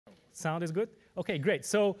Sound is good? Okay, great.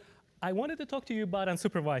 So I wanted to talk to you about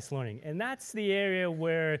unsupervised learning. And that's the area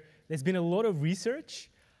where there's been a lot of research.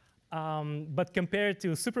 But compared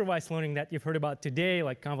to supervised learning that you've heard about today,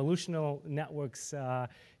 like convolutional networks,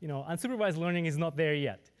 unsupervised learning is not there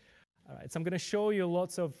yet. All right, so I'm going to show you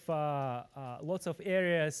lots of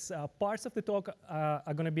areas. Parts of the talk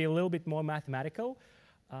are going to be a little bit more mathematical.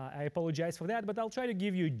 I apologize for that, but I'll try to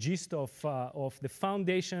give you a gist of the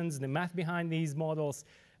foundations, the math behind these models,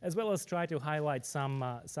 as well as try to highlight some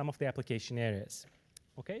of the application areas.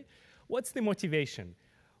 Okay, what's the motivation?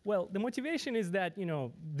 Well, the motivation is that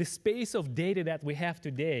the space of data that we have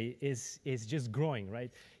today is just growing,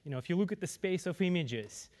 right? If you look at the space of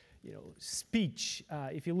images, speech,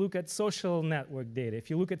 if you look at social network data, if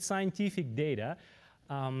you look at scientific data,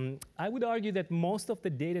 I would argue that most of the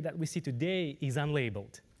data that we see today is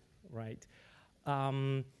unlabeled, right?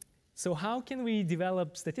 So how can we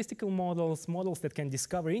develop statistical models that can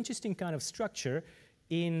discover interesting kind of structure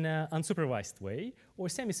in an unsupervised way or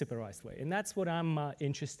semi-supervised way? And that's what I'm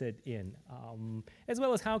interested in, as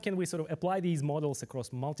well as how can we sort of apply these models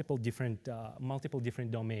across multiple different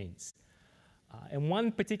domains. And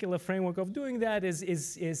one particular framework of doing that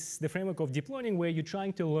is the framework of deep learning, where you're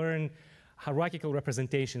trying to learn hierarchical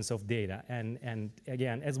representations of data. And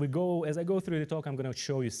again, as I go through the talk, I'm going to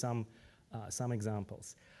show you some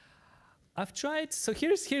examples. I've tried. So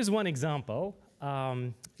here's one example.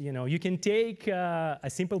 You can take a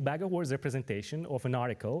simple bag of words representation of an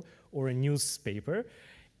article or a newspaper.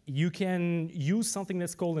 You can use something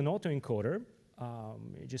that's called an autoencoder,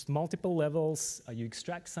 just multiple levels. You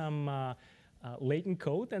extract some latent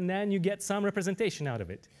code, and then you get some representation out of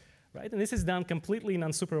it. Right? And this is done completely in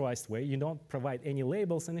an unsupervised way. You don't provide any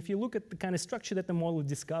labels. And if you look at the kind of structure that the model is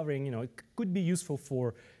discovering, it could be useful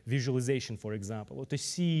for visualization, for example, or to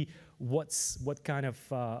see what kind of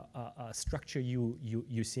structure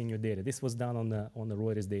you see in your data. This was done on the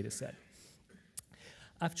Reuters data set.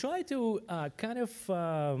 I've tried to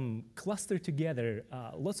cluster together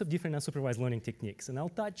lots of different unsupervised learning techniques, and I'll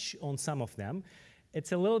touch on some of them.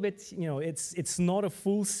 It's a little bit, it's not a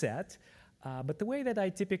full set. But the way that I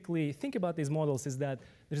typically think about these models is that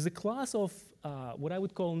there's a class of what I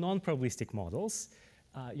would call non-probabilistic models,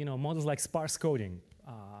 models like sparse coding,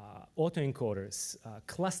 autoencoders,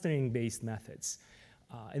 clustering-based methods.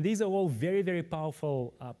 And these are all very, very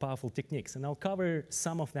powerful techniques. And I'll cover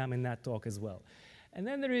some of them in that talk as well. And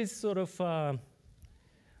then there is sort of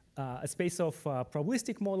a space of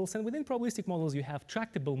probabilistic models. And within probabilistic models, you have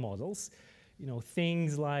tractable models.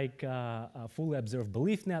 Things like fully observed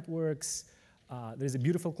belief networks. There's a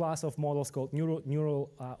beautiful class of models called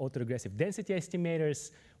neural autoregressive density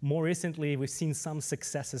estimators. More recently, we've seen some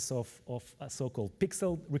successes of so-called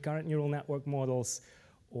pixel recurrent neural network models,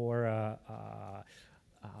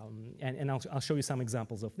 and I'll show you some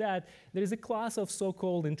examples of that. There is a class of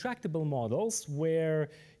so-called intractable models where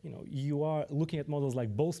you are looking at models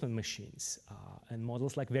like Boltzmann machines and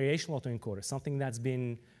models like variational autoencoders, something that's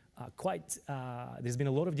been there's been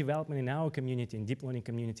a lot of development in our community, in deep learning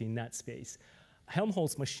community, in that space.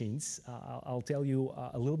 Helmholtz machines, I'll tell you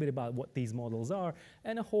a little bit about what these models are,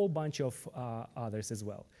 and a whole bunch of others as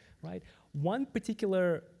well, right? One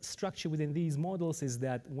particular structure within these models is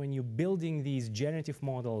that when you're building these generative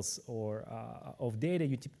models of data,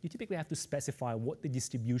 you typically have to specify what the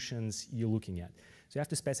distributions you're looking at. So you have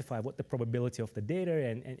to specify what the probability of the data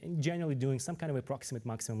and generally doing some kind of approximate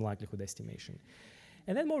maximum likelihood estimation.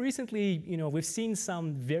 And then more recently, we've seen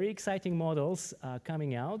some very exciting models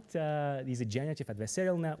coming out. These are generative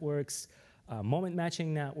adversarial networks, moment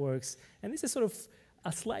matching networks. And this is sort of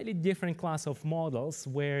a slightly different class of models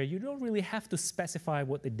where you don't really have to specify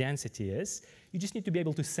what the density is. You just need to be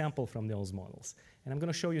able to sample from those models. And I'm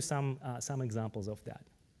going to show you some examples of that.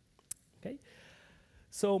 Okay?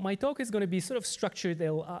 So my talk is going to be sort of structured.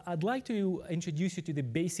 I'd like to introduce you to the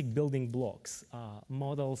basic building blocks,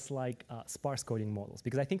 models like sparse coding models,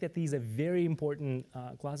 because I think that these are very important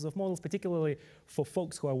classes of models, particularly for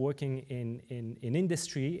folks who are working in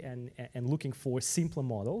industry and looking for simpler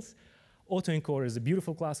models. Autoencoder is a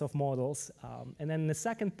beautiful class of models. And then in the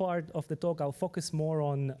second part of the talk, I'll focus more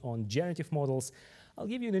on generative models. I'll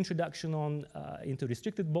give you an introduction into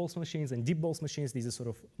restricted Boltzmann machines and deep Boltzmann machines. These are sort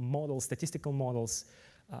of models, statistical models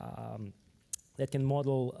that can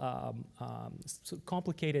model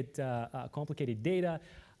complicated data.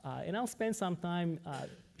 And I'll spend some time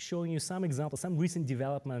showing you some examples, some recent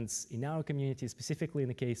developments in our community, specifically in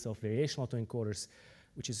the case of variational autoencoders,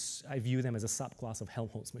 which is, I view them as a subclass of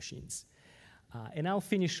Helmholtz machines. And I'll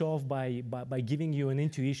finish off by giving you an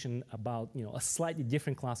intuition about a slightly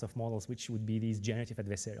different class of models, which would be these generative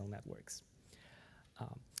adversarial networks.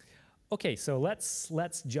 Okay, so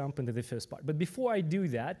let's jump into the first part. But before I do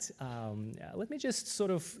that, let me just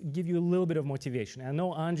sort of give you a little bit of motivation. I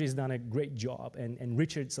know Andrei's done a great job, and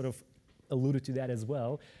Richard sort of alluded to that as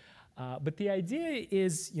well. But the idea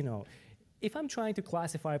is, you know, if I'm trying to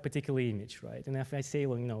classify a particular image, right, and if I say,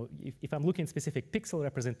 well, you know, if I'm looking at specific pixel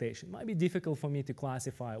representation, it might be difficult for me to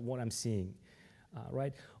classify what I'm seeing,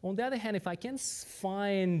 right? On the other hand, if I can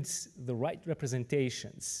find the right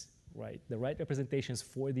representations, right, the right representations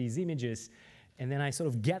for these images, and then I sort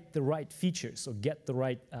of get the right features or get the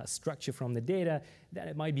right structure from the data, then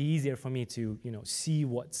it might be easier for me to, you know, see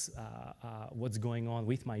what's going on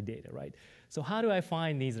with my data, right? So how do I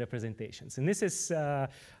find these representations? And this is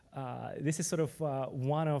sort of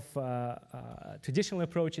one of traditional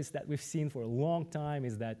approaches that we've seen for a long time,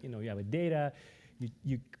 is that, you know, you have a data,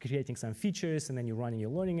 you're creating some features, and then you're running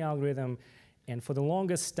your learning algorithm. And for the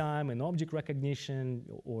longest time, in object recognition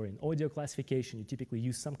or in audio classification, you typically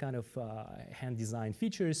use some kind of hand-designed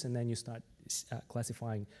features, and then you start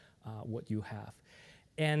classifying what you have.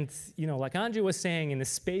 And, you know, like Andrei was saying, in the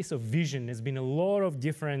space of vision, there's been a lot of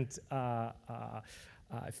different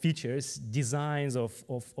features, designs of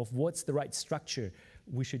what's the right structure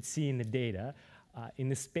we should see in the data. In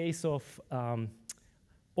the space of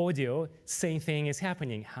audio, same thing is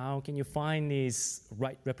happening. How can you find these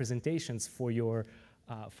right representations for your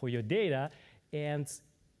data? And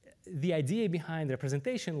the idea behind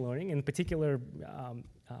representation learning, in particular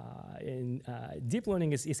in deep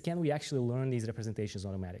learning, is can we actually learn these representations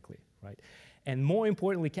automatically, right? And more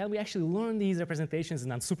importantly, can we actually learn these representations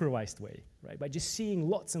in an unsupervised way, right? By just seeing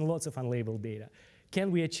lots and lots of unlabeled data.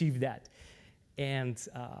 Can we achieve that? And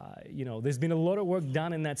you know, there's been a lot of work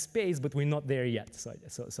done in that space, but we're not there yet.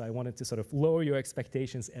 So I wanted to sort of lower your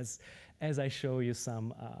expectations as I show you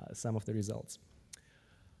some of the results.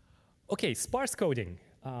 Okay, sparse coding.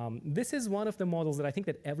 This is one of the models that I think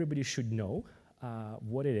that everybody should know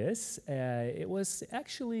what it is. It was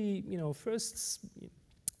actually, you know, first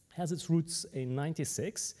has its roots in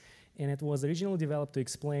 '96, and it was originally developed to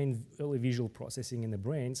explain early visual processing in the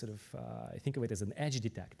brain. Sort of, I think of it as an edge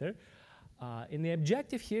detector. And the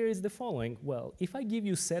objective here is the following. Well, if I give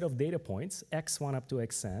you a set of data points, x1 up to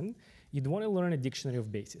xn, you'd want to learn a dictionary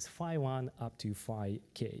of bases, phi1 up to phi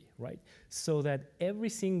k, right? So that every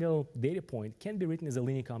single data point can be written as a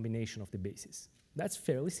linear combination of the bases. That's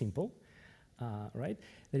fairly simple, right?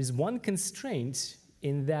 There is one constraint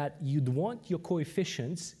in that you'd want your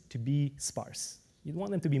coefficients to be sparse. You'd want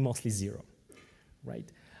them to be mostly 0,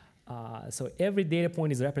 right? So every data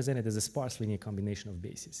point is represented as a sparse linear combination of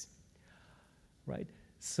bases. Right.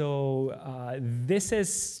 So this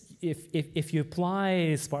is if you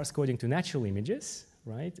apply sparse coding to natural images,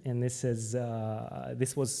 right? And this is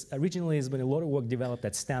this was originally has been a lot of work developed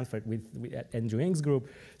at Stanford at Andrew Ng's group.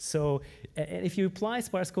 So if you apply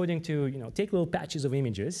sparse coding to, you know, take little patches of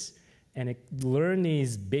images and learn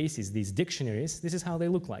these bases, these dictionaries, this is how they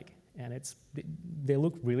look like. And they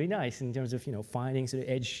look really nice in terms of, you know, finding sort of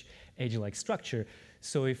edge-like structure.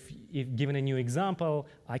 So if given a new example,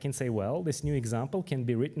 I can say, well, this new example can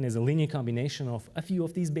be written as a linear combination of a few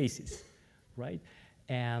of these bases, right?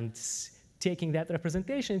 And taking that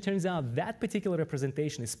representation, it turns out that particular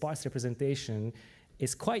representation, a sparse representation,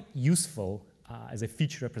 is quite useful as a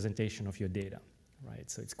feature representation of your data, right?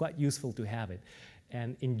 So it's quite useful to have it.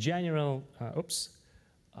 And in general,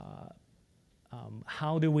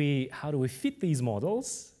 how do we fit these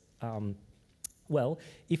models? Well,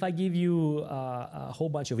 if I give you a whole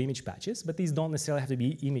bunch of image patches, but these don't necessarily have to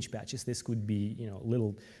be image patches. This could be, you know,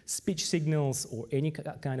 little speech signals or any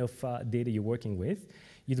kind of data you're working with.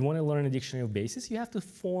 You'd want to learn a dictionary of bases. You have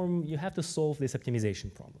to solve this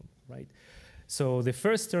optimization problem, right? So the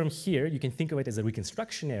first term here, you can think of it as a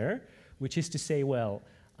reconstruction error, which is to say, well,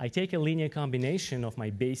 I take a linear combination of my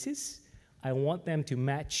bases. I want them to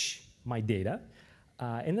match my data.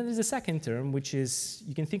 And then there's a second term, which is,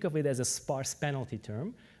 you can think of it as a sparse penalty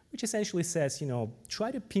term, which essentially says, you know, try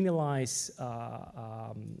to penalize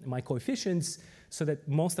my coefficients so that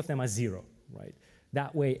most of them are 0, right?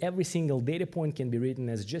 That way, every single data point can be written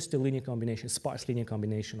as just a linear combination, sparse linear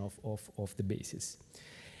combination of the bases.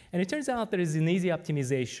 And it turns out there is an easy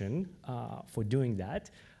optimization for doing that.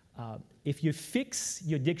 If you fix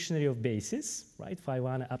your dictionary of bases, right,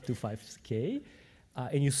 phi1 up to phi k,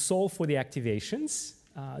 and you solve for the activations,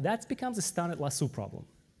 that becomes a standard lasso problem,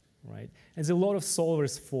 right? There's a lot of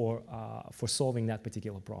solvers for solving that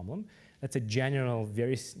particular problem. That's a general,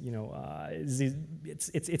 very, you know,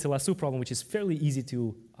 it's a lasso problem which is fairly easy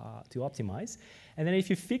to optimize. And then if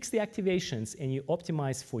you fix the activations and you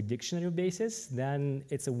optimize for dictionary bases, then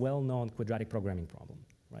it's a well-known quadratic programming problem,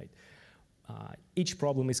 right? Each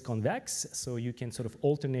problem is convex, so you can sort of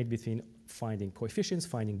alternate between finding coefficients,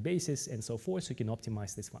 finding bases, and so forth, so you can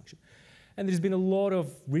optimize this function. And there's been a lot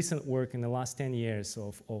of recent work in the last 10 years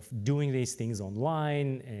of doing these things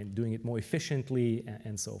online and doing it more efficiently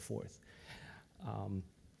and so forth.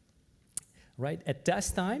 Right, at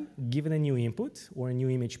test time, given a new input or a new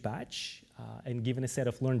image patch, and given a set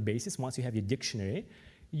of learned bases, once you have your dictionary,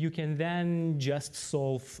 you can then just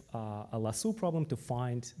solve a lasso problem to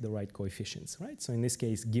find the right coefficients, right? So in this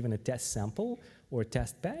case, given a test sample or a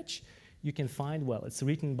test patch, you can find, well, it's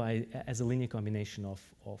written as a linear combination of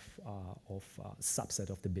subset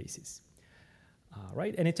of the bases,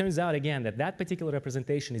 right? And it turns out, again, that particular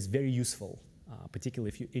representation is very useful, particularly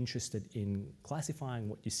if you're interested in classifying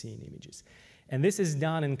what you see in images. And this is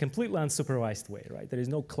done in a completely unsupervised way, right? There is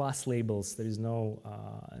no class labels. There is no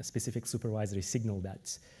specific supervisory signal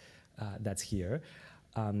that's here.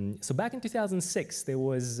 So back in 2006, there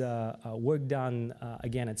was work done,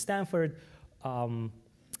 again, at Stanford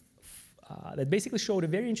that basically showed a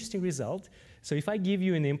very interesting result. So if I give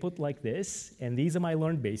you an input like this, and these are my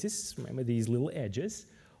learned bases, remember these little edges,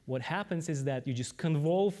 what happens is that you just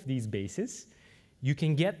convolve these bases. You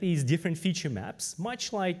can get these different feature maps,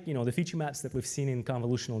 much like the feature maps that we've seen in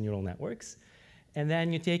convolutional neural networks. And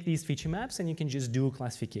then you take these feature maps and you can just do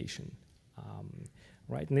classification.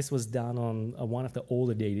 Right? And this was done on one of the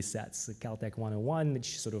older data sets, the Caltech 101,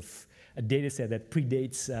 which is sort of a data set that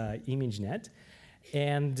predates ImageNet.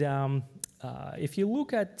 And if you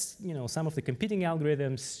look at some of the competing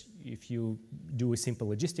algorithms, if you do a simple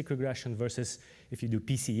logistic regression versus if you do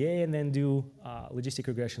PCA and then do logistic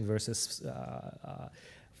regression versus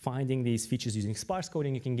finding these features using sparse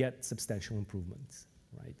coding, you can get substantial improvements,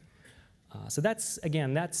 right? So that's,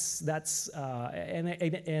 again,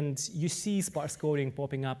 and you see sparse coding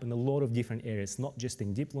popping up in a lot of different areas, not just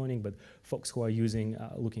in deep learning, but folks who are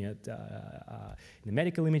looking at in the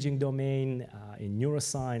medical imaging domain, in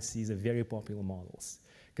neuroscience. These are very popular models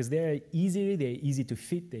because they're easy to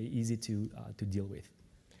fit, they're easy to deal with.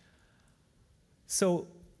 So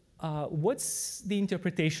what's the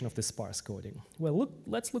interpretation of the sparse coding? Well,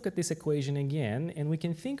 let's look at this equation again, and we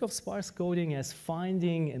can think of sparse coding as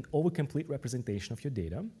finding an overcomplete representation of your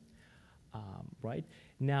data, right?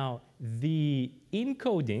 Now, the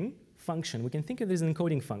encoding function, we can think of this as an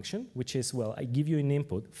encoding function, which is, well, I give you an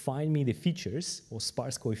input, find me the features or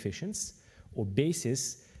sparse coefficients or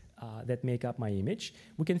bases that make up my image.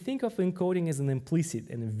 We can think of encoding as an implicit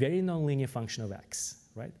and a very nonlinear function of x.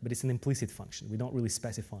 Right? But it's an implicit function. We don't really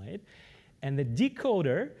specify it. And the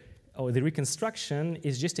decoder, or the reconstruction,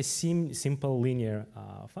 is just a simple linear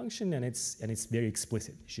function, and it's very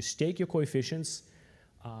explicit. You just take your coefficients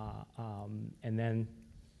and then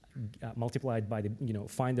multiply it by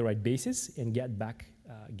find the right basis and get back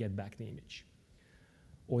the image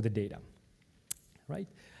or the data, right?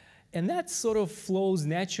 And that sort of flows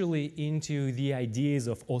naturally into the ideas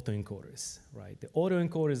of autoencoders, right? The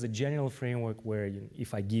autoencoder is a general framework where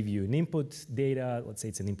if I give you an input data, let's say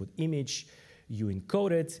it's an input image, you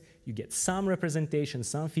encode it, you get some representation,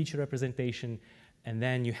 some feature representation, and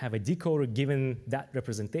then you have a decoder. Given that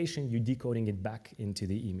representation, you're decoding it back into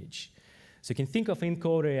the image. So you can think of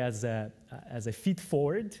encoder as a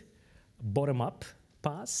feed-forward, bottom-up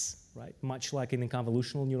pass, right? Much like in a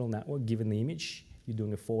convolutional neural network, given the image, you're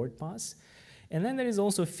doing a forward pass. And then there is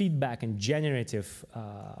also feedback and generative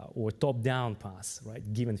or top-down pass,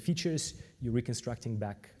 right? Given features, you're reconstructing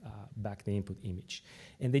back the input image.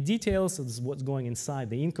 And the details of what's going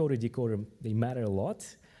inside the encoder, decoder, they matter a lot.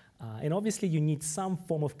 And obviously, you need some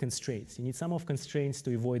form of constraints. You need some of constraints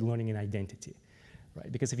to avoid learning an identity,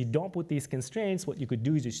 right? Because if you don't put these constraints, what you could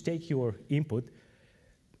do is just take your input,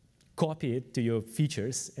 copy it to your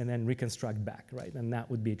features, and then reconstruct back, right? And that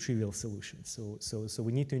would be a trivial solution. So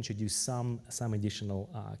we need to introduce some additional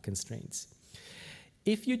constraints.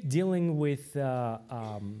 If you're dealing with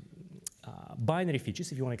binary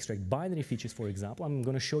features, if you want to extract binary features, for example, I'm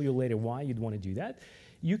going to show you later why you'd want to do that.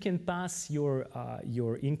 You can pass your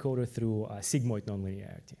encoder through sigmoid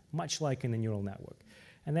nonlinearity, much like in a neural network.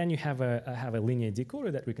 And then you have a linear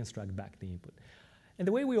decoder that reconstructs back the input. And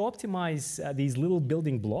the way we optimize these little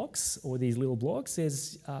building blocks, or these little blocks,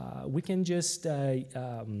 is we can just have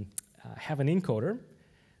an encoder,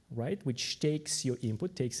 right, which takes your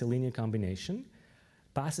input, takes a linear combination,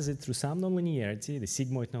 passes it through some nonlinearity, the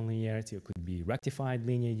sigmoid nonlinearity, it could be rectified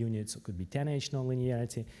linear units, it could be 10H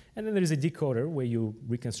nonlinearity, and then there is a decoder where you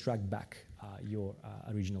reconstruct back your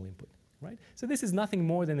original input. Right? So this is nothing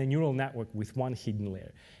more than a neural network with one hidden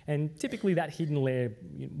layer. And typically that hidden layer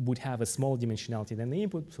would have a smaller dimensionality than the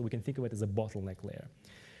input, so we can think of it as a bottleneck layer.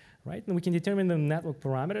 Right? And we can determine the network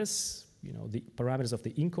parameters the parameters of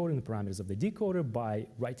the encoder and the parameters of the decoder by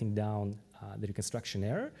writing down the reconstruction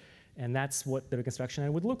error. And that's what the reconstruction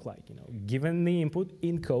error would look like. Given the input,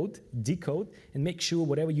 encode, decode, and make sure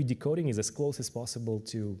whatever you're decoding is as close as possible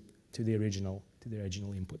to the original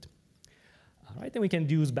input. All right, then we can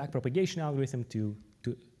use backpropagation algorithm to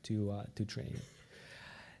train.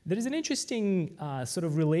 There is an interesting sort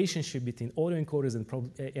of relationship between autoencoders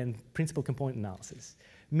and principal component analysis.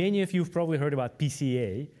 Many of you have probably heard about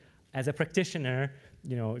PCA. As a practitioner,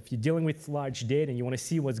 if you're dealing with large data and you want to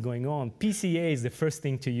see what's going on, PCA is the first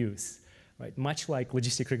thing to use, right? Much like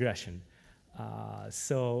logistic regression.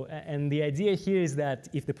 And the idea here is that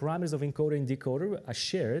if the parameters of encoder and decoder are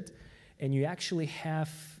shared, and you actually have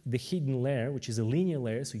the hidden layer, which is a linear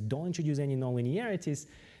layer, so you don't introduce any nonlinearities,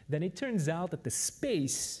 then it turns out that the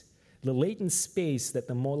space, the latent space that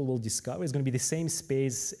the model will discover is going to be the same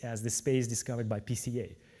space as the space discovered by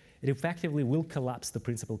PCA. It effectively will collapse the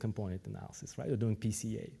principal component analysis, right? We're doing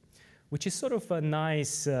PCA, which is sort of a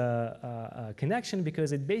nice connection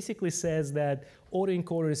because it basically says that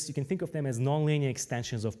autoencoders, you can think of them as nonlinear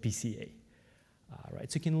extensions of PCA,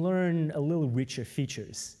 right? So you can learn a little richer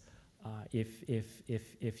features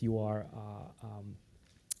if you are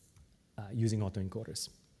using autoencoders.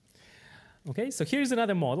 Okay, so here's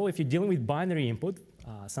another model. If you're dealing with binary input,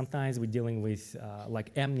 sometimes we're dealing with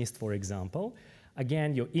like MNIST, for example.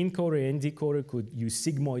 Again, your encoder and decoder could use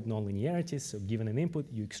sigmoid nonlinearities. So given an input,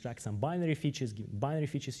 you extract some binary features. Given binary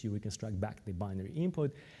features, you reconstruct back the binary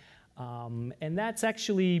input. And that's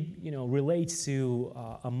actually, relates to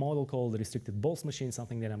a model called the restricted Boltzmann machine,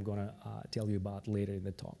 something that I'm going to tell you about later in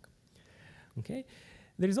the talk. Okay.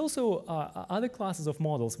 There is also other classes of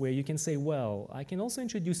models where you can say, well, I can also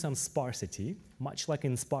introduce some sparsity, much like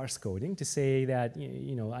in sparse coding, to say that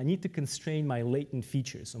I need to constrain my latent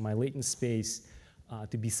features, or my latent space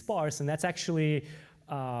to be sparse, and that's actually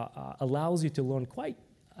allows you to learn quite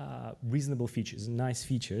reasonable features, nice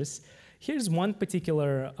features. Here's one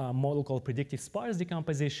particular model called predictive sparse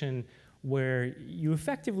decomposition, where you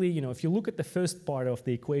effectively, if you look at the first part of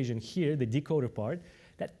the equation here, the decoder part,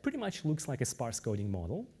 that pretty much looks like a sparse coding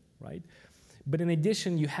model, right? But in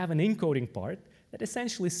addition, you have an encoding part that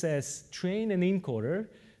essentially says, train an encoder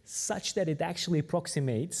such that it actually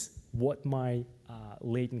approximates what my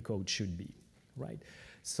latent code should be, right?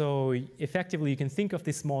 So effectively, you can think of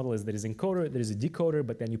this model as there is encoder, there is a decoder,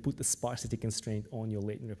 but then you put the sparsity constraint on your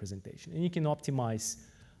latent representation. And you can optimize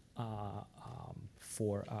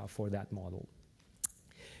for that model.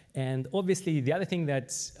 And obviously, the other thing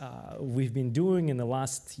that we've been doing in the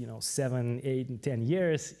last 7, 8, and 10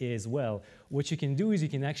 years is, well, what you can do is you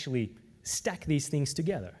can actually stack these things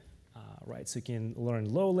together, right? So you can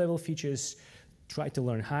learn low-level features, try to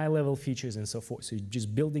learn high-level features, and so forth. So you're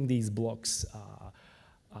just building these blocks.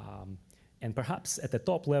 And perhaps at the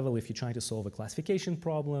top level, if you're trying to solve a classification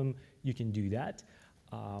problem, you can do that.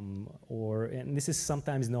 And this is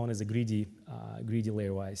sometimes known as a greedy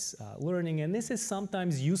layer-wise learning. And this is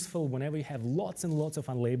sometimes useful whenever you have lots and lots of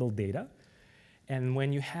unlabeled data. And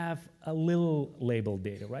when you have a little labeled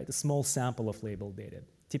data, right, a small sample of labeled data.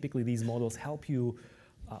 Typically, these models help you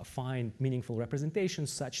find meaningful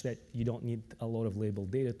representations such that you don't need a lot of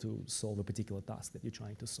labeled data to solve a particular task that you're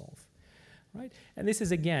trying to solve. Right? And this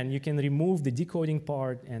is, again, you can remove the decoding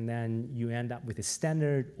part, and then you end up with a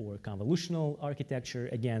standard or convolutional architecture.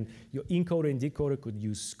 Again, your encoder and decoder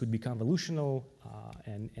could be convolutional,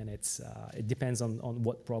 and it depends on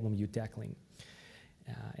what problem you're tackling.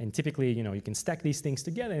 And typically, you can stack these things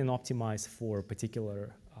together and optimize for a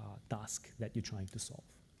particular task that you're trying to solve.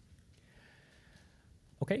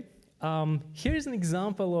 Okay. Here's an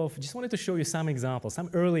example of, just wanted to show you some examples, some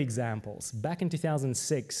early examples. Back in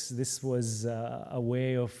 2006, this was a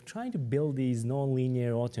way of trying to build these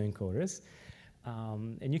nonlinear autoencoders.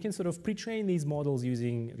 And you can sort of pre-train these models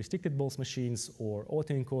using restricted Boltzmann machines or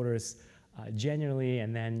autoencoders generally,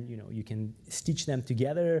 and then you can stitch them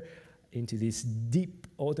together into this deep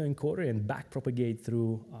autoencoder and backpropagate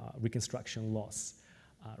through reconstruction loss.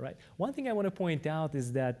 Right. One thing I want to point out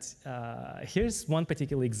is that here's one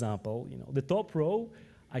particular example. The top row,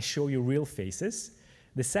 I show you real faces.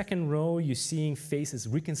 The second row, you're seeing faces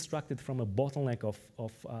reconstructed from a bottleneck of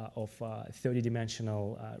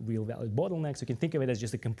 30-dimensional real valid bottlenecks. You can think of it as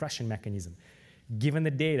just a compression mechanism. Given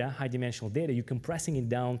the data, high-dimensional data, you're compressing it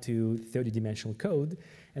down to 30-dimensional code,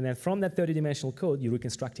 and then from that 30-dimensional code, you're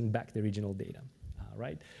reconstructing back the original data.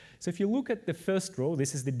 Right. So if you look at the first row,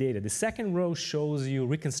 this is the data. The second row shows you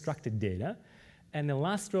reconstructed data, and the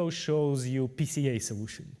last row shows you PCA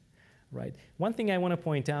solution, right? One thing I want to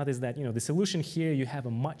point out is that the solution here, you have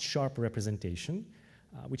a much sharper representation.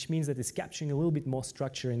 which means that it's capturing a little bit more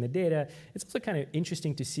structure in the data. It's also kind of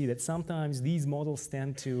interesting to see that sometimes these models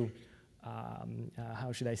tend to,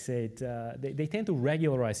 how should I say it, they tend to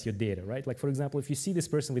regularize your data, right? Like, for example, if you see this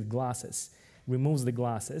person with glasses, removes the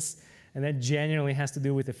glasses, and that generally has to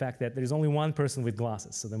do with the fact that there's only one person with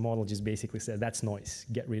glasses, so the model just basically says, that's noise,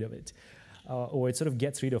 get rid of it. Or it sort of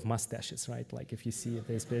gets rid of mustaches, right? Like if you see it,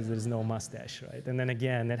 there's no mustache, right? And then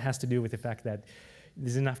again, that has to do with the fact that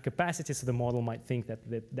there's enough capacity so the model might think that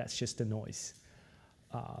that's just a noise.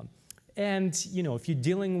 And you know, if you're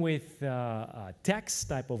dealing with text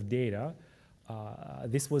type of data,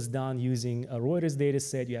 this was done using a Reuters data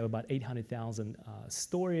set. You have about 800,000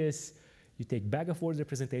 stories. You take bag-of-words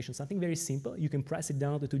representation, something very simple. You can press it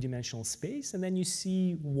down to two-dimensional space, and then you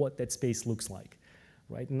see what that space looks like,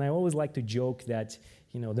 right? And I always like to joke that,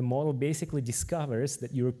 you know, the model basically discovers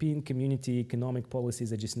that European community economic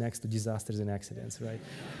policies are just next to disasters and accidents, right?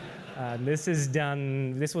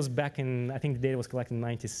 This was back in, I think the data was collected in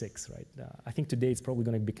 '96, right? I think today it's probably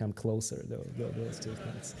going to become closer, those two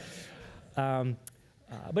things.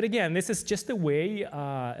 But again, this is just a way,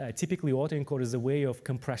 typically autoencode is a way of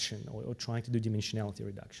compression or trying to do dimensionality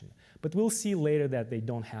reduction. But we'll see later that they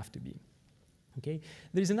don't have to be. Okay?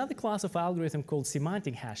 There's another class of algorithm called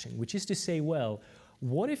semantic hashing, which is to say, well,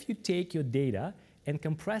 what if you take your data and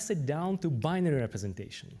compress it down to binary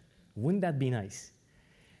representation? Wouldn't that be nice?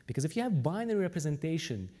 Because if you have binary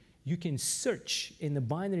representation, you can search in the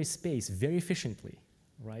binary space very efficiently,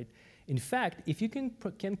 right? In fact, if you can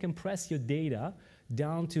compress your data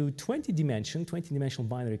down to 20-dimensional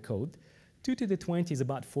binary code, 2 to the 20 is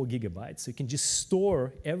about 4 gigabytes. So you can just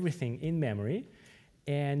store everything in memory,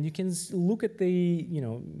 and you can look at the, you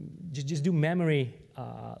know, just do memory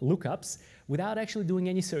lookups without actually doing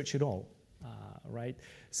any search at all, right?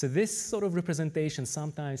 So this sort of representation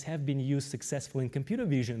sometimes have been used successfully in computer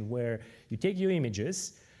vision, where you take your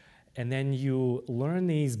images, and then you learn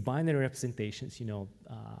these binary representations, you know,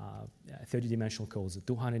 30-dimensional codes,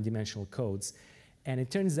 200-dimensional codes, and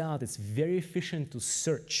it turns out it's very efficient to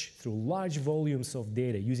search through large volumes of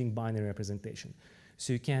data using binary representation.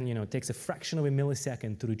 So you can, you know, it takes a fraction of a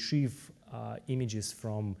millisecond to retrieve images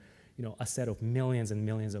from, you know, a set of millions and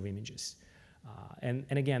millions of images. And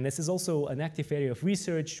again, this is also an active area of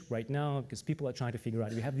research right now because people are trying to figure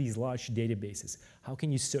out, we have these large databases, how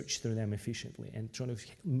can you search through them efficiently? And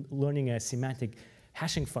learning a semantic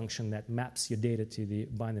hashing function that maps your data to the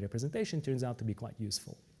binary representation turns out to be quite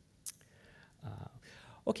useful.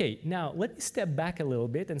 Okay, now let me step back a little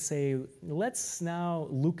bit and say, let's now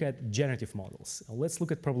look at generative models. Let's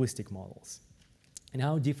look at probabilistic models and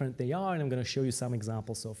how different they are, and I'm going to show you some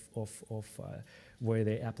examples of where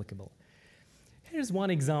they're applicable. Here's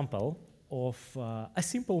one example of a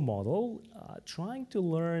simple model trying to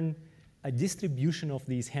learn a distribution of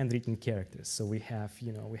these handwritten characters. So we have,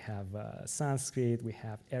 you know, we have Sanskrit, we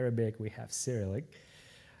have Arabic, we have Cyrillic.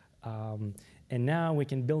 And now we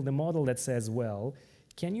can build a model that says, well,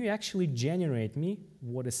 can you actually generate me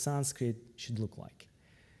what a Sanskrit should look like?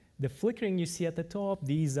 The flickering you see at the top,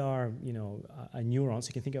 these are, you know, neurons.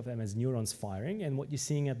 You can think of them as neurons firing. And what you're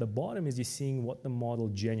seeing at the bottom is you're seeing what the model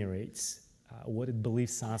generates, what it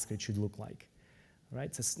believes Sanskrit should look like.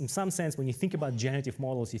 Right? So in some sense, when you think about generative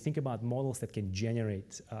models, you think about models that can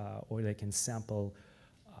generate or they can sample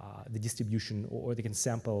the distribution or they can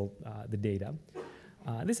sample the data.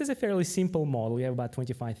 This is a fairly simple model. We have about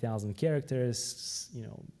 25,000 characters, you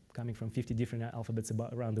know, coming from 50 different alphabets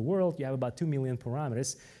around the world. You have about 2 million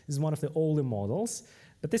parameters. This is one of the older models.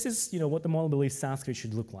 But this is, you know, what the model believes Sanskrit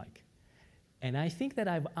should look like. And I think that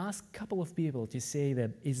I've asked a couple of people to say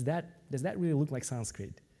that, does that really look like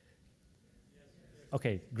Sanskrit?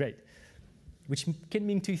 Okay, great. Which can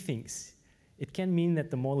mean two things. It can mean that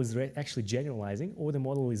the model is actually generalizing, or the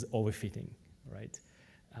model is overfitting, right?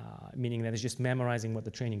 Meaning that it's just memorizing what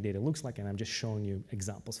the training data looks like, and I'm just showing you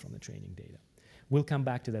examples from the training data. We'll come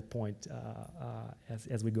back to that point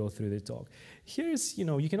as we go through the talk. Here's, you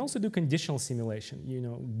know, you can also do conditional simulation. You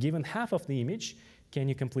know, given half of the image, can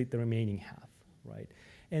you complete the remaining half, right?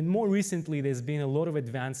 And more recently, there's been a lot of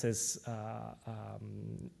advances,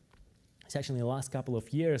 especially in the last couple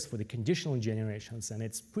of years, for the conditional generations, and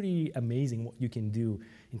it's pretty amazing what you can do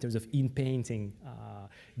in terms of in-painting,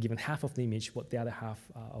 given half of the image, what the other half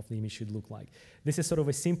of the image should look like. This is sort of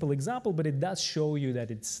a simple example, but it does show you that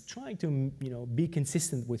it's trying to, you know, be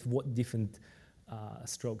consistent with what different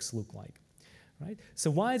strokes look like, right? So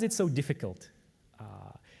why is it so difficult?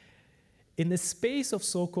 In the space of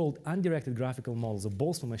so-called undirected graphical models of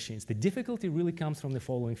Boltzmann machines, the difficulty really comes from the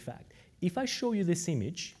following fact. If I show you this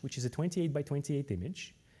image, which is a 28 by 28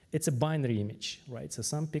 image, it's a binary image, right? So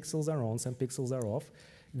some pixels are on, some pixels are off.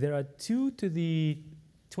 There are 2 to the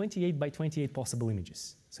 28 by 28 possible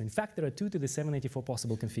images. So in fact, there are 2 to the 784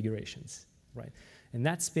 possible configurations, right? And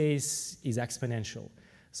that space is exponential.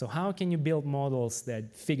 So how can you build models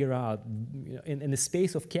that figure out, in the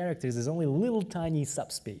space of characters, there's only a little tiny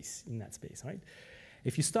subspace in that space, right?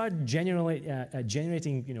 If you start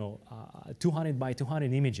generating, 200 by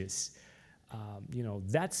 200 images,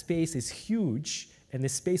 that space is huge, and the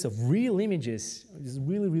space of real images is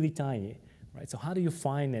really, really tiny, right? So how do you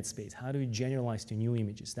find that space? How do you generalize to new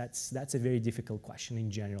images? That's a very difficult question in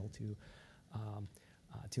general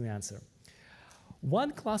to answer.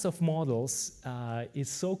 One class of models is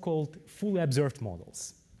so-called fully observed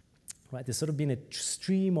models, right? There's sort of been a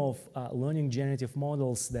stream of learning generative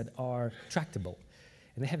models that are tractable.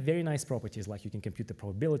 And they have very nice properties, like you can compute the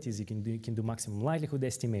probabilities, you can do maximum likelihood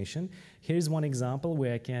estimation. Here's one example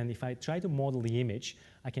where I can, if I try to model the image,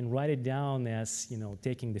 I can write it down as,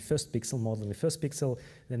 taking the first pixel, modeling the first pixel,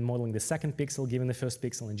 then modeling the second pixel, given the first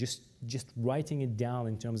pixel, and just writing it down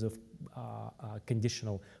in terms of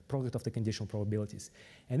product of the conditional probabilities.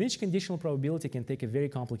 And each conditional probability can take a very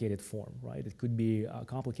complicated form, right? It could be a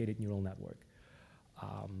complicated neural network.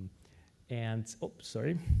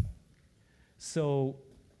 So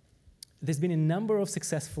there's been a number of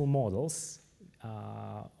successful models.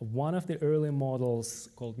 One of the early models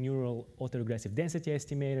called Neural Autoregressive Density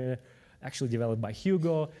Estimator, actually developed by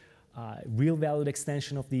Hugo, real-valued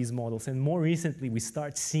extension of these models. And more recently, we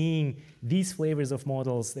start seeing these flavors of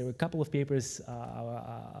models. There were a couple of papers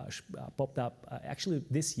popped up actually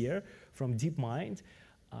this year from DeepMind,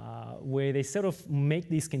 where they sort of make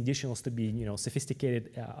these conditionals to be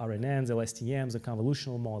sophisticated RNNs, LSTMs, or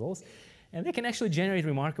convolutional models. And they can actually generate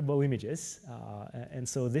remarkable images. And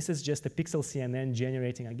so this is just a pixel CNN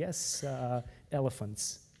generating, I guess,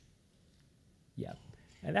 elephants. Yeah.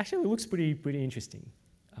 And actually it looks pretty interesting,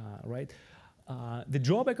 right? The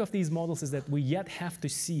drawback of these models is that we yet have to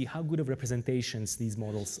see how good of representations these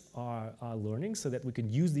models are learning, so that we can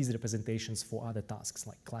use these representations for other tasks,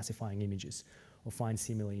 like classifying images or find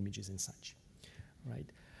similar images and such, right?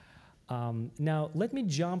 Now, let me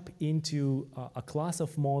jump into a class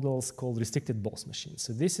of models called restricted Boss machines.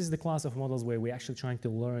 So this is the class of models where we're actually trying to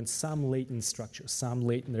learn some latent structure, some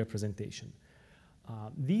latent representation.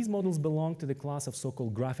 These models belong to the class of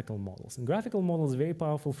so-called graphical models. And graphical models are a very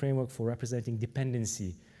powerful framework for representing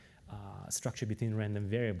dependency structure between random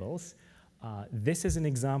variables. This is an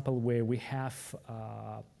example where we have,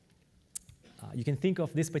 you can think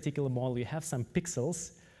of this particular model, you have some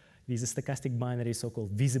pixels. These are stochastic binary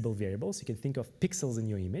so-called visible variables. You can think of pixels in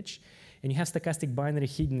your image. And you have stochastic binary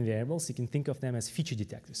hidden variables. You can think of them as feature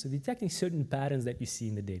detectors. So detecting certain patterns that you see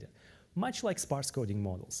in the data. Much like sparse coding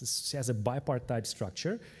models. This has a bipartite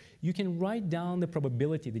structure. You can write down the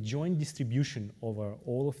probability, the joint distribution over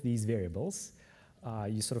all of these variables.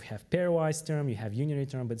 You sort of have pairwise term, you have unary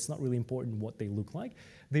term, but it's not really important what they look like.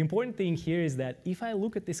 The important thing here is that if I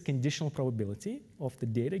look at this conditional probability of the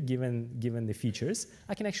data given the features,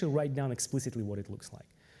 I can actually write down explicitly what it looks like.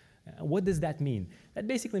 What does that mean? That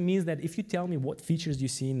basically means that if you tell me what features you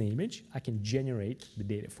see in the image, I can generate the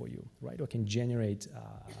data for you, right? Or can generate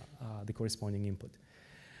the corresponding input.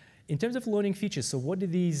 In terms of learning features, so what do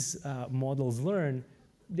these models learn?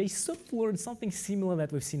 They sort of learn something similar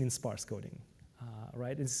that we've seen in sparse coding.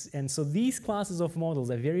 Right? And so these classes of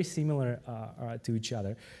models are very similar to each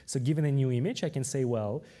other. So given a new image, I can say,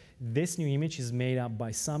 well, this new image is made up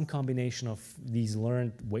by some combination of these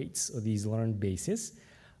learned weights or these learned bases.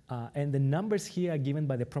 And the numbers here are given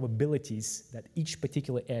by the probabilities that each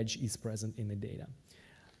particular edge is present in the data.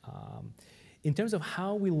 In terms of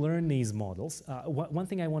how we learn these models, one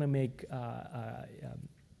thing I want to make,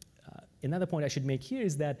 another point I should make here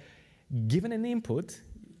is that given an input,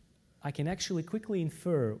 I can actually quickly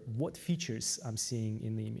infer what features I'm seeing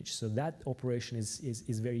in the image. So that operation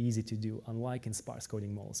is very easy to do, unlike in sparse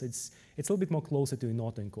coding models. It's a little bit more closer to an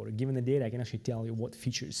autoencoder. Given the data, I can actually tell you what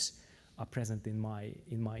features are present in my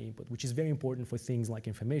input, which is very important for things like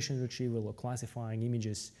information retrieval or classifying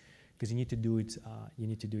images, because you need to do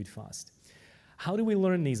it fast. How do we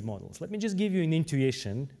learn these models? Let me just give you an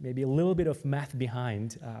intuition, maybe a little bit of math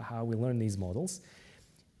behind how we learn these models.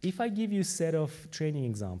 If I give you a set of training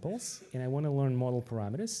examples and I want to learn model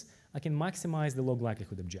parameters, I can maximize the log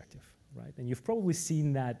likelihood objective, right? And you've probably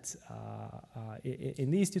seen that in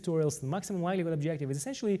these tutorials. The maximum likelihood objective is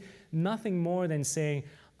essentially nothing more than saying,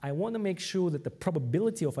 I want to make sure that the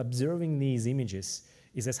probability of observing these images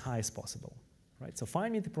is as high as possible, right? So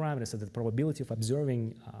find me the parameter so that the probability of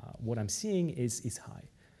observing what I'm seeing is high.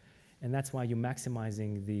 And that's why you're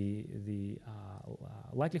maximizing the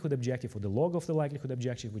likelihood objective or the log of the likelihood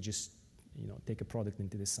objective, which is take a product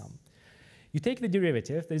into the sum. You take the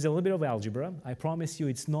derivative. There's a little bit of algebra. I promise you,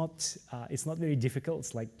 it's not very difficult.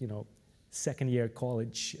 It's like, you know, second-year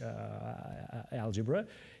college algebra.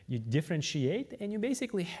 You differentiate, and you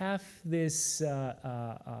basically have this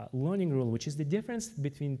learning rule, which is the difference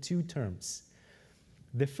between two terms.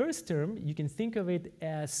 The first term, you can think of it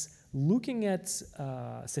as looking at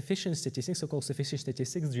sufficient statistics, so-called sufficient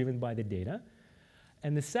statistics driven by the data.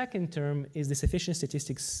 And the second term is the sufficient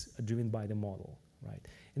statistics driven by the model, right?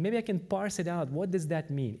 And maybe I can parse it out. What does that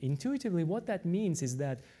mean? Intuitively, what that means is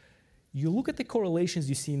that you look at the correlations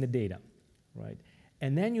you see in the data, right?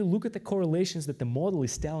 And then you look at the correlations that the model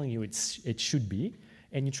is telling you it should be,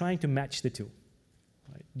 and you're trying to match the two,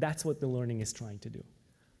 right? That's what the learning is trying to do,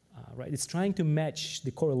 right? It's trying to match the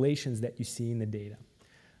correlations that you see in the data,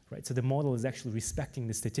 right? So the model is actually respecting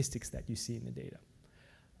the statistics that you see in the data.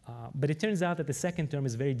 But it turns out that the second term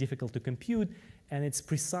is very difficult to compute, and it's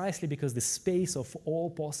precisely because the space of all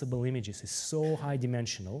possible images is so high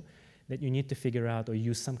dimensional that you need to figure out or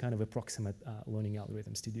use some kind of approximate learning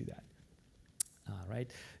algorithms to do that.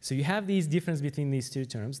 Right? So you have these difference between these two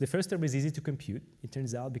terms. The first term is easy to compute, it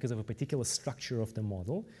turns out, because of a particular structure of the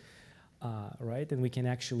model. Right? And we can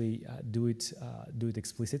actually do it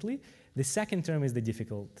explicitly. The second term is the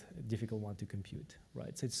difficult one to compute,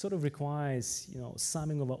 right? So it sort of requires, you know,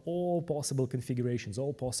 summing over all possible configurations,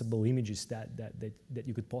 all possible images that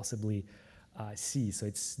you could possibly see. So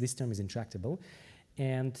this term is intractable.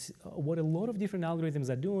 And what a lot of different algorithms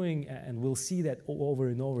are doing, and we'll see that over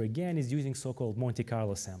and over again, is using so-called Monte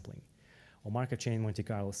Carlo sampling, or Markov chain Monte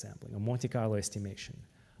Carlo sampling, or Monte Carlo estimation.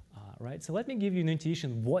 Right? So let me give you an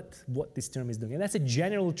intuition what this term is doing. And that's a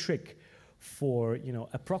general trick for, you know,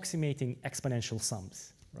 approximating exponential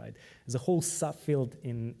sums. Right? There's a whole subfield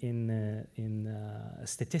in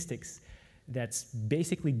statistics that's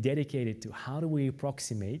basically dedicated to how do we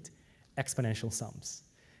approximate exponential sums.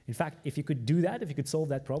 In fact, if you could do that, if you could solve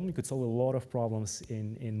that problem, you could solve a lot of problems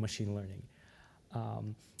in machine learning.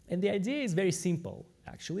 And the idea is very simple,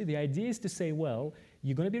 actually. The idea is to say, well,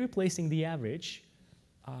 you're going to be replacing the average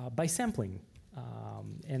by sampling.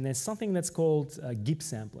 And there's something that's called GIP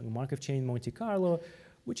sampling, Markov chain Monte Carlo,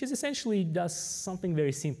 which is essentially does something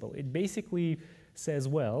very simple. It basically says,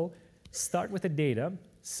 well, start with the data,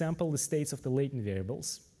 sample the states of the latent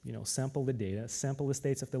variables, you know, sample the data, sample the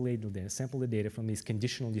states of the latent data, sample the data from these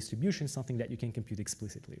conditional distributions, something that you can compute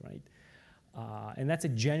explicitly, right? And that's a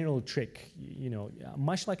general trick, you know,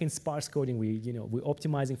 much like in sparse coding, we're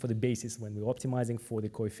optimizing for the basis when we're optimizing for the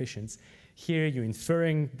coefficients. Here, you're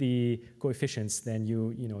inferring the coefficients, then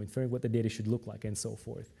inferring what the data should look like, and so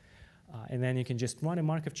forth. And then you can just run a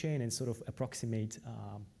Markov chain and sort of approximate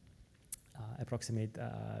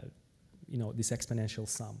this exponential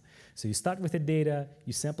sum. So you start with the data,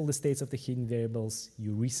 you sample the states of the hidden variables,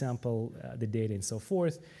 you resample the data, and so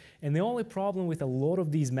forth. And the only problem with a lot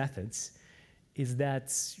of these methods is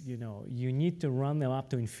that you need to run them up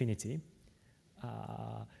to infinity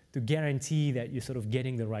to guarantee that you're sort of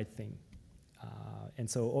getting the right thing. And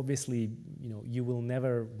so obviously, you will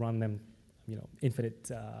never run them infinite.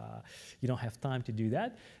 You don't have time to do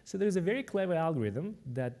that. So there's a very clever algorithm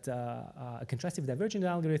that a contrastive divergent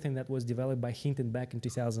algorithm that was developed by Hinton back in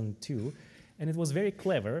 2002, and it was very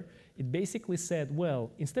clever. It basically said,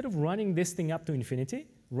 well, instead of running this thing up to infinity,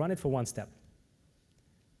 run it for one step,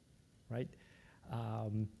 right?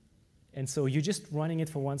 And so you're just running it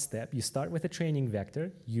for one step. You start with a training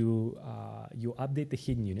vector. You update the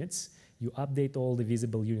hidden units. You update all the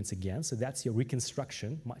visible units again. So that's your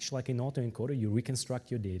reconstruction. Much like in autoencoder, you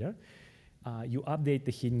reconstruct your data. You update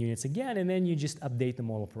the hidden units again, and then you just update the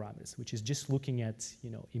model parameters, which is just looking at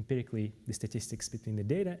empirically the statistics between the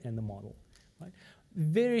data and the model. Right?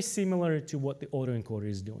 Very similar to what the autoencoder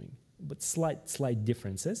is doing, but slight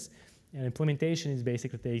differences. And implementation is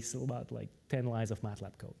basically takes about like 10 lines of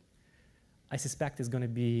MATLAB code. I suspect it's going to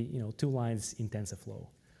be 2 lines in TensorFlow.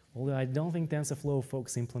 Although I don't think TensorFlow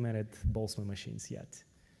folks implemented Boltzmann machines yet.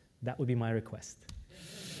 That would be my request.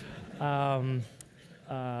 But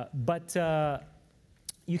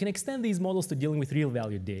you can extend these models to dealing with real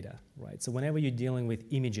value data, right? So whenever you're dealing with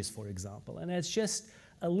images, for example, and it's just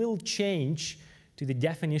a little change to the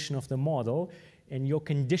definition of the model, and your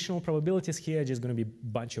conditional probabilities here are just going to be a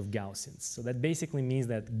bunch of Gaussians. So that basically means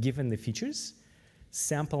that given the features,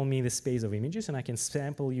 sample me the space of images, and I can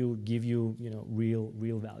sample you, give you,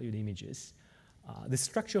 real valued images. The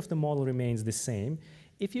structure of the model remains the same.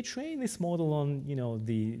 If you train this model on,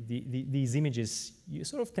 these images, you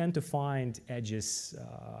sort of tend to find edges,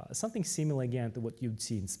 something similar again to what you'd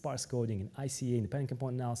see in sparse coding, in ICA, independent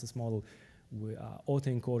component analysis model,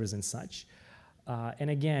 autoencoders and such. And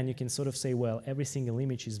again, you can sort of say, well, every single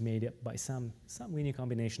image is made up by some linear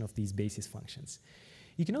combination of these basis functions.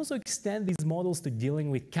 You can also extend these models to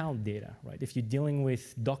dealing with count data, right? If you're dealing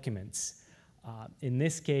with documents, in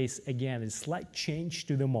this case, again, a slight change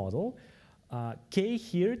to the model. K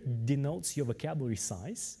here denotes your vocabulary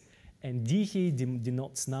size, and D here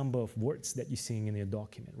denotes number of words that you're seeing in your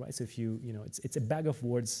document, right? So if it's a bag of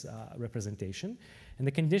words representation, and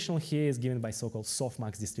the conditional here is given by so-called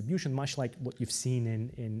softmax distribution, much like what you've seen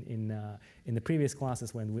in the previous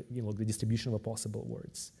classes when the distribution of possible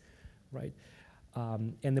words, right?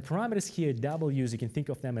 And the parameters here, W's, you can think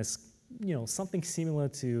of them as something similar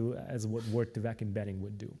to as what word-to-vec embedding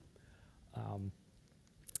would do.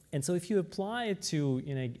 And so if you apply it to,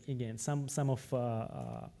 again, some of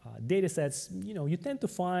data sets, you tend to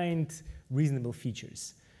find reasonable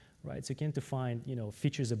features, right? So you tend to find,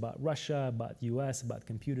 features about Russia, about US, about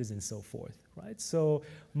computers, and so forth, right? So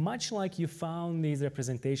much like you found these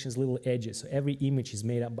representations, little edges, so every image is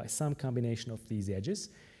made up by some combination of these edges.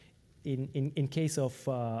 In case of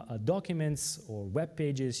documents or web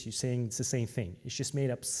pages, you're saying it's the same thing. It's just made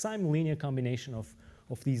up some linear combination of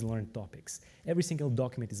these learned topics. Every single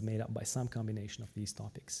document is made up by some combination of these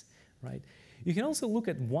topics, right? You can also look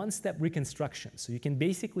at one-step reconstruction. So you can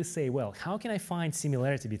basically say, well, how can I find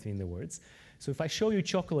similarity between the words? So if I show you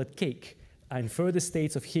chocolate cake, I infer the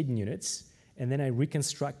states of hidden units, and then I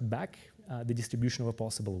reconstruct back the distribution of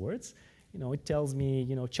possible words. It tells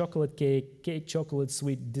me, chocolate cake, cake, chocolate,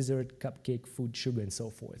 sweet, dessert, cupcake, food, sugar, and so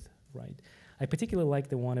forth, right? I particularly like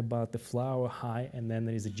the one about the flower high, and then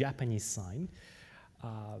there is a Japanese sign.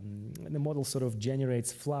 The model sort of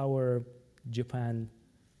generates flower, Japan,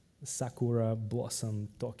 sakura, blossom,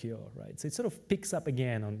 Tokyo, right? So it sort of picks up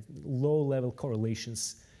again on low-level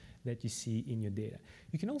correlations that you see in your data.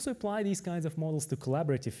 You can also apply these kinds of models to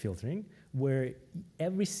collaborative filtering, where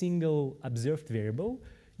every single observed variable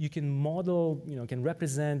you can model, can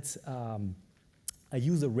represent a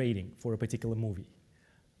user rating for a particular movie,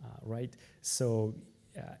 right? So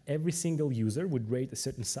every single user would rate a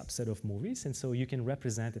certain subset of movies, and so you can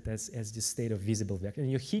represent it as the state of visible vector. And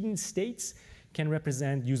your hidden states can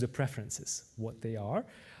represent user preferences, what they are.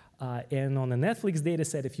 And on the Netflix data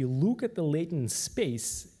set, if you look at the latent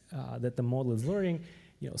space that the model is learning,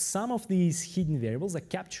 some of these hidden variables are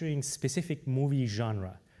capturing specific movie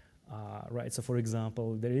genre. Right, so for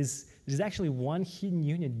example, there's actually one hidden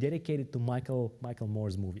unit dedicated to Michael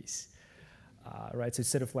Moore's movies. Right, so it's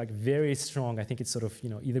sort of like very strong. I think it's sort of,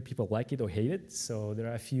 either people like it or hate it. So there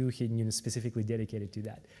are a few hidden units specifically dedicated to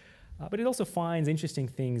that. But it also finds interesting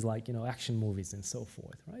things like, action movies and so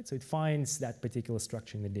forth, right? So it finds that particular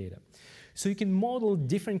structure in the data. So you can model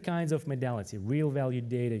different kinds of modality, real value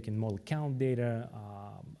data, you can model count data,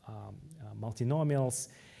 multinomials,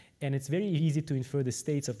 and it's very easy to infer the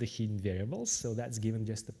states of the hidden variables. So that's given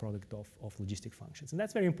just the product of logistic functions. And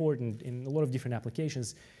that's very important in a lot of different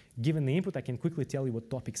applications. Given the input, I can quickly tell you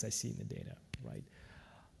what topics I see in the data, right?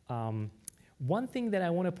 One thing that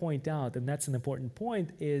I want to point out, and that's an important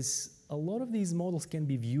point, is a lot of these models can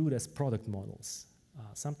be viewed as product models.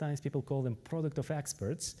 Sometimes people call them product of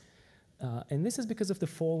experts. And this is because of the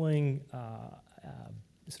following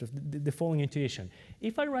the following intuition.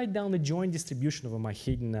 If I write down the joint distribution over my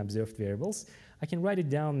hidden observed variables, I can write it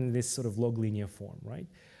down in this sort of log linear form, right?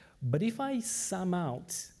 But if I sum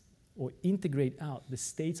out or integrate out the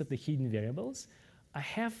states of the hidden variables, I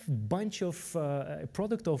have a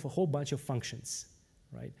product of a whole bunch of functions,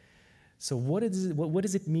 right? So what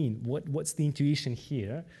does it mean? What's the intuition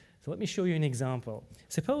here? So let me show you an example.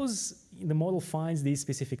 Suppose the model finds these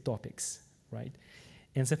specific topics, right?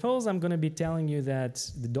 And suppose I'm going to be telling you that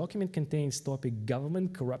the document contains topic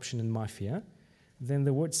government, corruption, and mafia, then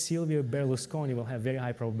the word Silvio Berlusconi will have very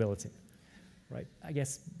high probability, right? I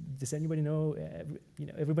guess, does anybody know,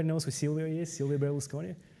 everybody knows who Silvio is, Silvio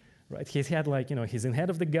Berlusconi, right? He's had he's in head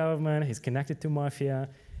of the government, he's connected to mafia,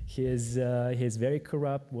 he's very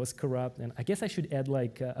corrupt, was corrupt, and I guess I should add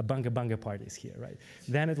a bunga parties here, right?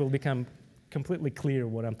 Then it will become completely clear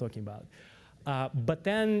what I'm talking about. But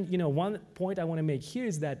then, one point I want to make here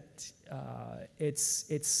is that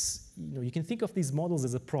you can think of these models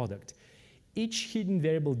as a product. Each hidden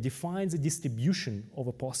variable defines a distribution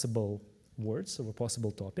over possible words, over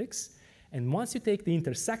possible topics. And once you take the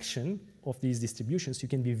intersection of these distributions, you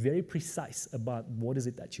can be very precise about what is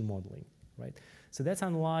it that you're modeling, right? So that's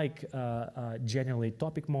unlike generally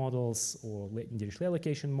topic models or latent Dirichlet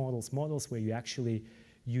allocation models, models where you're actually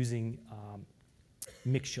using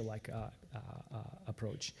mixture-like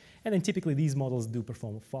approach. And then typically these models do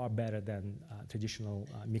perform far better than traditional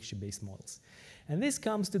mixture-based models. And this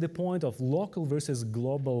comes to the point of local versus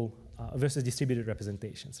global versus distributed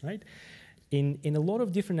representations, right? In a lot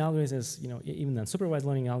of different algorithms, even unsupervised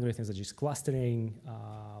learning algorithms such as clustering,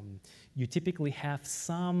 you typically have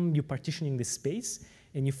you're partitioning the space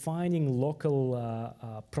and you're finding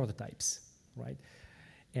local prototypes, right?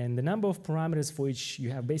 And the number of parameters for each, you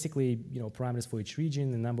have basically, parameters for each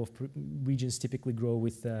region. The number of regions typically grow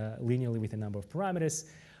with linearly with the number of parameters.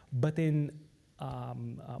 But in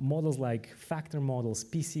models like factor models,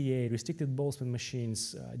 PCA, restricted Boltzmann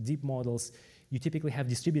machines, deep models, you typically have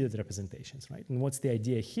distributed representations, right? And what's the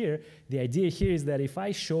idea here? The idea here is that if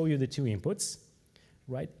I show you the two inputs,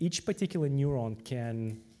 right, each particular neuron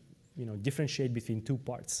can, differentiate between two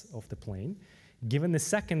parts of the plane. Given the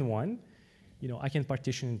second one, I can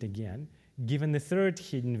partition it again. Given the third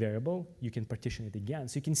hidden variable, you can partition it again.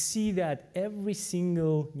 So you can see that every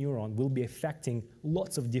single neuron will be affecting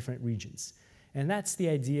lots of different regions. And that's the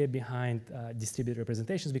idea behind distributed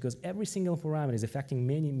representations, because every single parameter is affecting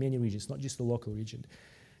many, many regions, not just the local region.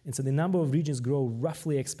 And so the number of regions grow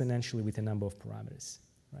roughly exponentially with the number of parameters,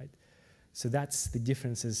 right? So that's the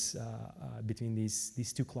differences between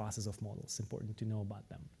these two classes of models. Important to know about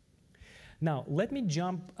them. Now, let me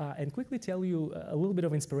jump and quickly tell you a little bit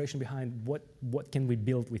of inspiration behind what can we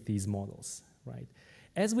build with these models, right?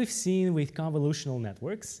 As we've seen with convolutional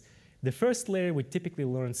networks, the first layer would typically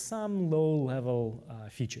learn some low-level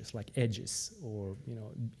features like edges, or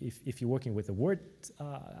if you're working with a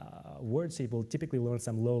words, it will typically learn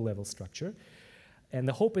some low-level structure. And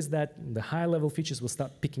the hope is that the high-level features will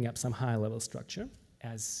start picking up some high-level structure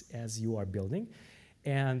as you are building.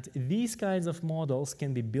 And these kinds of models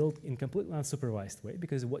can be built in completely unsupervised way,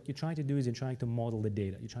 because what you're trying to do is you're trying to model the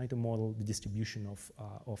data. You're trying to model the distribution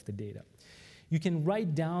of the data. You can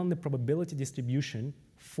write down the probability distribution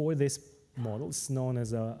for this model. It's known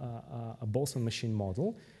as a Boltzmann machine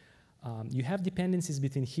model. You have dependencies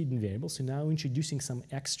between hidden variables. So now introducing some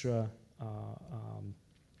extra,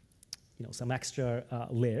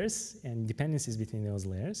 layers and dependencies between those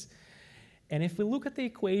layers. And if we look at the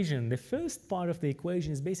equation, the first part of the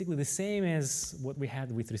equation is basically the same as what we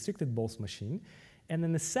had with restricted Boltzmann machine. And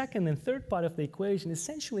then the second and third part of the equation is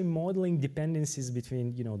essentially modeling dependencies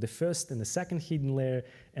between the first and the second hidden layer,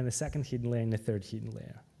 and the second hidden layer and the third hidden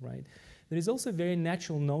layer, right? There is also a very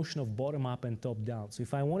natural notion of bottom-up and top-down. So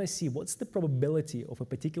if I want to see what's the probability of a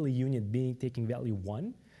particular unit taking value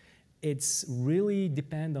 1, it's really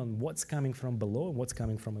depend on what's coming from below and what's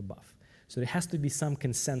coming from above. So there has to be some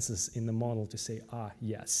consensus in the model to say,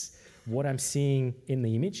 yes, what I'm seeing in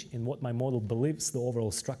the image and what my model believes the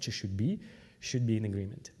overall structure should be in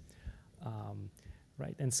agreement,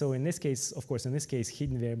 right? And so in this case, of course,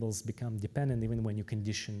 hidden variables become dependent even when you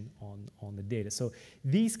condition on the data. So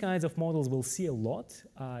these kinds of models we'll see a lot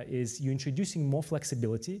is you're introducing more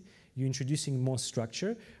flexibility, you're introducing more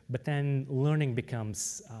structure, but then learning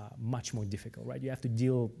becomes much more difficult, right? You have to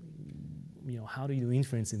deal, how do you do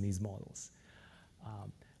inference in these models,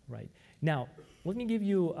 right? Now, let me give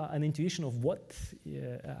you an intuition of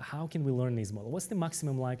how can we learn these models? What's the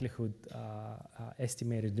maximum likelihood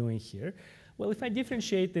estimator doing here? Well, if I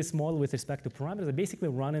differentiate this model with respect to parameters, I basically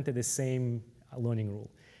run into the same learning rule.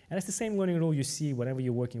 And it's the same learning rule you see whenever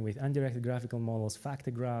you're working with undirected graphical models,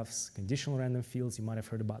 factor graphs, conditional random fields. You might have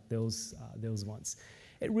heard about those ones.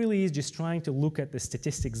 It really is just trying to look at the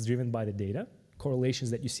statistics driven by the data,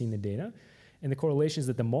 correlations that you see in the data, and the correlations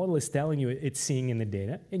that the model is telling you it's seeing in the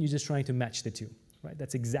data, and you're just trying to match the two, right?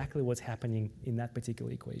 That's exactly what's happening in that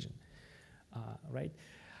particular equation, right?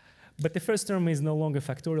 But the first term is no longer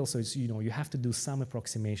factorial, so it's, you have to do some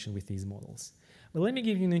approximation with these models. But let me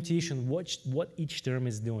give you an intuition what each term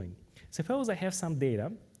is doing. Suppose I have some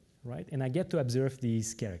data, right, and I get to observe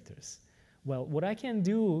these characters. Well, what I can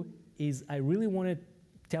do is I really want to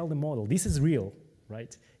tell the model, this is real,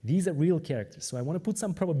 right? These are real characters. So I want to put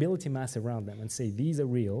some probability mass around them and say these are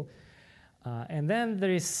real. And then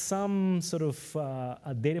there is some sort of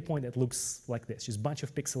a data point that looks like this, just a bunch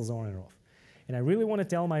of pixels on and off. And I really want to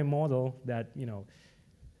tell my model that,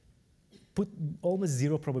 put almost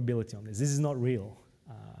zero probability on this. This is not real,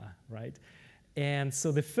 right? And so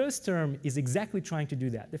the first term is exactly trying to do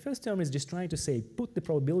that. The first term is just trying to say, put the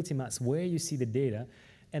probability mass where you see the data.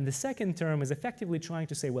 And the second term is effectively trying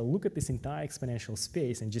to say, well, look at this entire exponential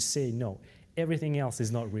space and just say, no, everything else is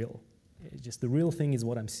not real. It's just the real thing is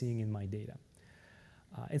what I'm seeing in my data.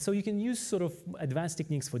 And so you can use sort of advanced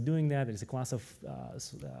techniques for doing that. There's a class of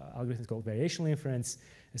algorithms called variational inference.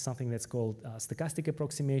 There's something that's called stochastic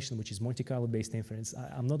approximation, which is Monte Carlo-based inference.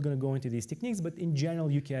 I'm not going to go into these techniques, but in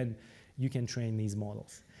general, you can train these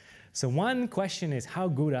models. So one question is, how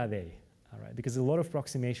good are they? All right, because there's a lot of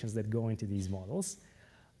approximations that go into these models.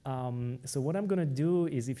 So what I'm going to do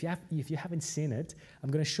is, if you haven't seen it,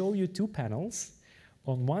 I'm going to show you two panels.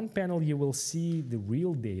 On one panel, you will see the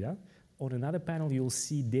real data. On another panel, you'll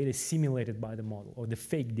see data simulated by the model, or the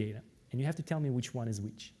fake data. And you have to tell me which one is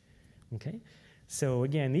which, okay? So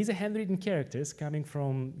again, these are handwritten characters coming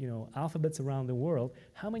from, you know, alphabets around the world.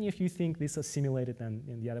 How many of you think this was simulated and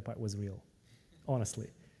the other part was real? Honestly.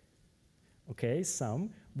 Okay, some.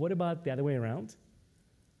 What about the other way around?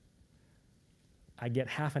 I get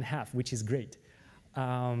half and half, which is great.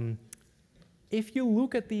 If you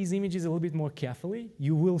look at these images a little bit more carefully,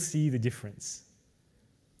 you will see the difference,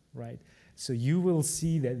 right? So you will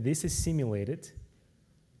see that this is simulated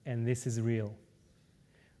and this is real,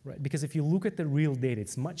 right? Because if you look at the real data,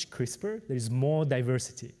 it's much crisper, there's more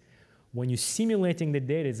diversity. When you're simulating the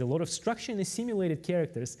data, there's a lot of structure in the simulated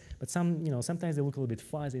characters, but sometimes they look a little bit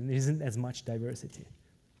fuzzy and there isn't as much diversity,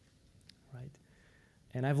 right?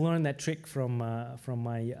 And I've learned that trick from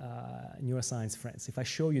my neuroscience friends. If I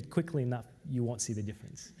show you it quickly enough, you won't see the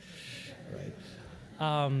difference, right?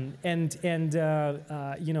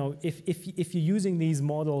 You know, if you're using these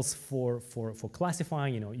models for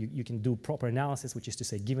classifying, you know, you can do proper analysis, which is to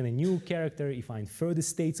say, given a new character, if I infer the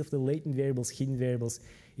states of the latent variables, hidden variables,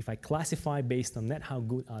 if I classify based on that, how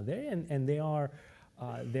good are they? And they're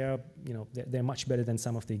much better than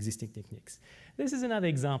some of the existing techniques. This is another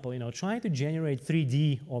example, you know, trying to generate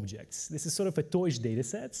 3D objects. This is sort of a toyish data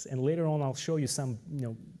sets, and later on I'll show you some, you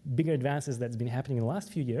know, bigger advances that's been happening in the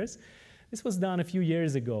last few years. This was done a few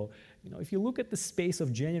years ago. You know, if you look at the space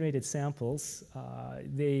of generated samples,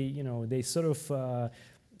 they sort of,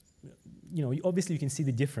 you know, obviously you can see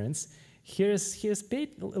the difference.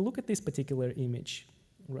 Look at this particular image,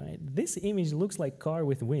 right? This image looks like car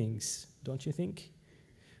with wings, don't you think?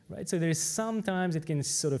 Right? So there's sometimes it can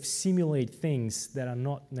sort of simulate things that are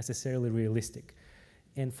not necessarily realistic.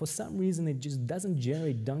 And for some reason, it just doesn't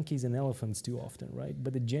generate donkeys and elephants too often, right?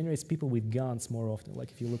 But it generates people with guns more often,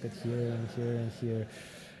 like if you look at here and here and here.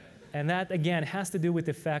 And that, again, has to do with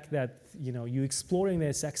the fact that, you know, you're exploring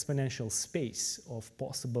this exponential space of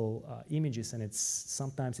possible images, and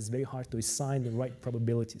sometimes it's very hard to assign the right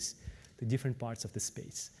probabilities to different parts of the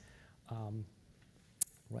space.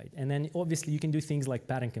 Right. And then, obviously, you can do things like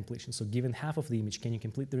pattern completion. So given half of the image, can you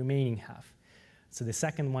complete the remaining half? So the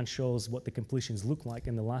second one shows what the completions look like,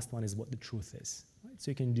 and the last one is what the truth is. Right? So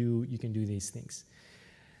you can do these things.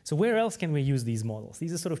 So where else can we use these models?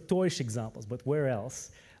 These are sort of toyish examples, but where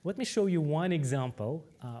else? Let me show you one example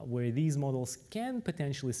where these models can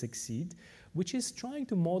potentially succeed, which is trying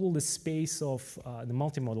to model the space of the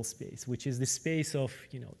multimodal space, which is the space of,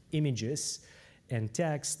 you know, images and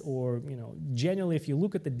text, or, you know, generally if you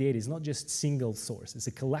look at the data, it's not just single source, it's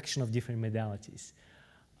a collection of different modalities.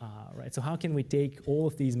 Right? So how can we take all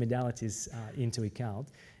of these modalities into account?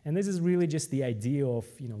 And this is really just the idea of,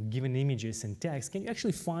 you know, given images and text, can you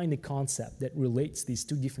actually find a concept that relates these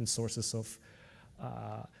two different sources of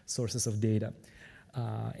data?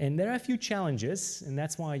 And there are a few challenges, and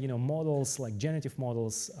that's why, you know, models like generative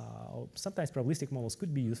models, or sometimes probabilistic models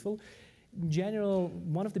could be useful. In general,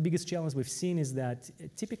 one of the biggest challenges we've seen is that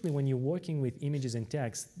typically when you're working with images and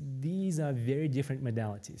text, these are very different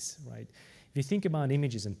modalities, right? If you think about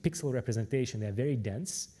images and pixel representation, they're very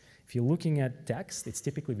dense. If you're looking at text, it's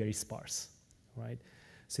typically very sparse, right?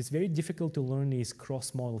 So it's very difficult to learn these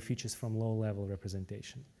cross-model features from low-level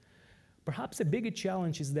representation. Perhaps a bigger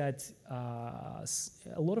challenge is that a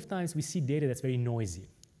lot of times we see data that's very noisy,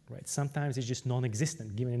 right? Sometimes it's just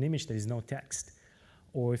non-existent. Given an image, there is no text.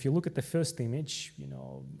 Or if you look at the first image, you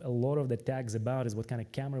know, a lot of the tags about is what kind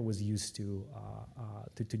of camera was used to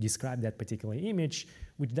describe that particular image,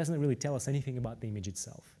 which doesn't really tell us anything about the image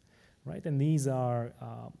itself, right? And these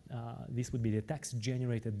would be the text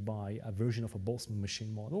generated by a version of a Boltzmann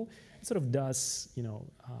machine model. It sort of does, you know,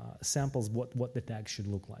 samples what the tag should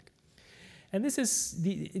look like. And this is,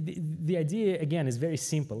 the idea, again, is very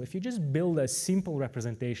simple. If you just build a simple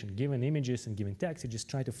representation, given images and given text, you just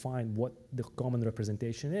try to find what the common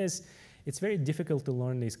representation is, it's very difficult to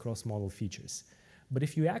learn these cross-model features. But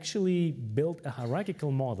if you actually build a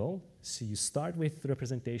hierarchical model, so you start with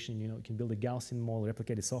representation, you know, you can build a Gaussian model,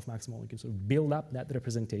 replicate a softmax model, you can sort of build up that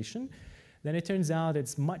representation, then it turns out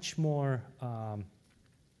it's much more,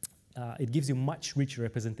 it gives you much richer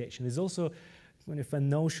representation. There's also kind of a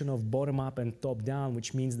notion of bottom-up and top-down,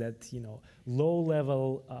 which means that, you know,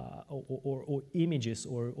 low-level or images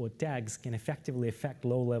or tags can effectively affect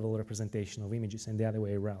low-level representation of images and the other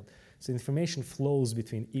way around. So information flows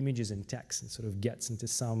between images and text and sort of gets into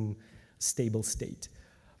some stable state.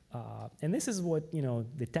 And this is what, you know,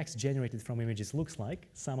 the text generated from images looks like.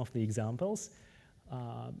 Some of the examples,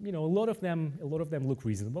 you know, a lot of them look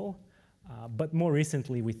reasonable. But more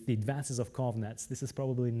recently, with the advances of ConvNets, this is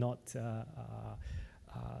probably not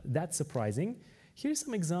that surprising. Here's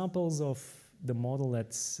some examples of the model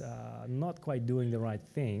that's not quite doing the right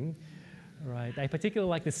thing. Right. I particularly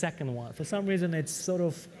like the second one. For some reason, it sort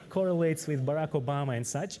of correlates with Barack Obama and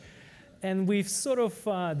such. And we've sort of,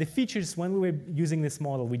 the features, when we were using this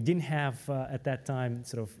model, we didn't have, at that time,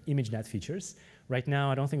 sort of ImageNet features. Right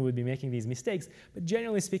now, I don't think we would be making these mistakes. But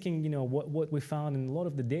generally speaking, you know, what we found in a lot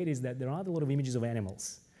of the data is that there aren't a lot of images of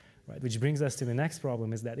animals. Right? Which brings us to the next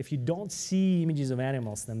problem, is that if you don't see images of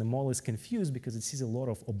animals, then the model is confused because it sees a lot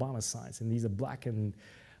of Obama signs. And these are black and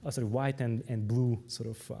sort of white and blue sort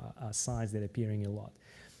of signs that are appearing a lot.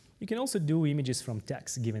 You can also do images from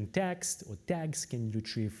text. Given text or tags can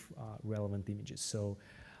retrieve relevant images. So,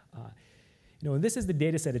 you know, this is the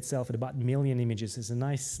data set itself at about 1 million images. It's a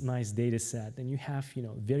nice data set. And you have, you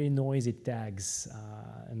know, very noisy tags.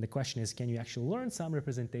 And the question is, can you actually learn some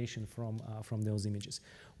representation from those images?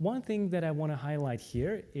 One thing that I want to highlight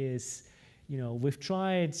here is, you know, we've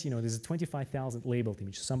tried, you know, there's 25,000 labeled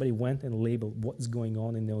images. Somebody went and labeled what's going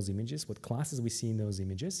on in those images, what classes we see in those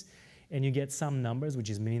images, and you get some numbers, which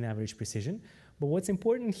is mean average precision. But what's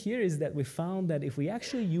important here is that we found that if we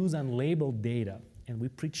actually use unlabeled data and we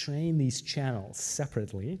pre-train these channels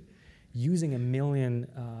separately, using 1 million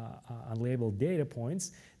unlabeled data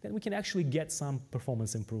points, then we can actually get some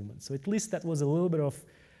performance improvement. So at least that was a little bit of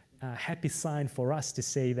a happy sign for us to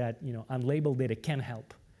say that, you know, unlabeled data can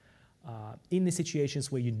help. In the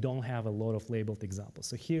situations where you don't have a lot of labeled examples.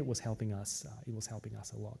 So here it was helping us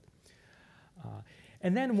a lot.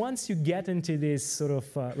 And then once you get into these sort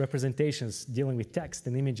of representations dealing with text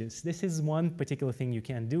and images, this is one particular thing you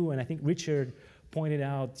can do. And I think Richard pointed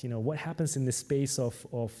out, you know, what happens in the space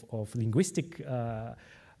of linguistic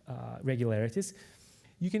regularities.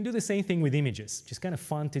 You can do the same thing with images, which is kind of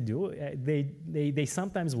fun to do. They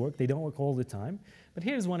sometimes work. They don't work all the time. But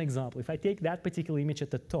here's one example. If I take that particular image at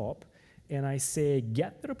the top, and I say,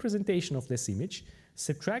 get the representation of this image,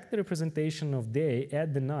 subtract the representation of day,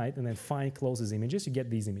 add the night, and then find closest images, you get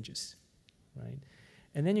these images, right?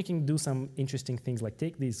 And then you can do some interesting things, like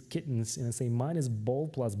take these kittens and say minus ball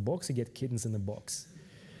plus box, you get kittens in the box,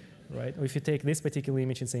 right? Or if you take this particular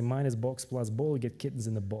image and say minus box plus ball, you get kittens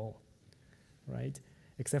in the ball, right?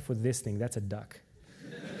 Except for this thing, that's a duck.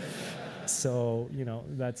 So, you know,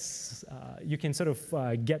 that's, you can sort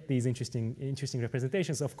of get these interesting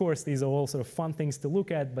representations. Of course, these are all sort of fun things to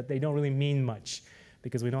look at, but they don't really mean much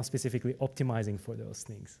because we're not specifically optimizing for those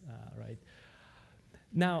things, right?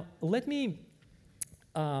 Now, let me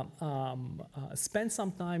spend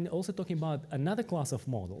some time also talking about another class of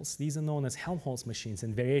models. These are known as Helmholtz machines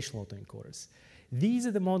and variational autoencoders. These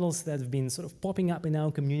are the models that have been sort of popping up in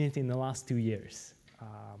our community in the last 2 years.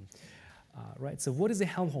 Right, so what is a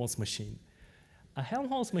Helmholtz machine? A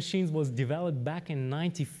Helmholtz machine was developed back in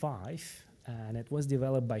 '95, and it was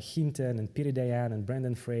developed by Hinton and Peter Dayan and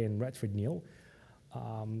Brendan Frey and Radford Neal.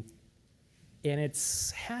 And it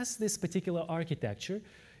has this particular architecture.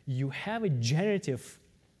 You have a generative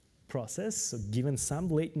process, so given some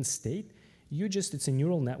latent state, it's a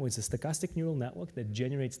neural network, it's a stochastic neural network that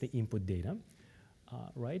generates the input data,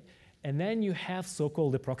 right? And then you have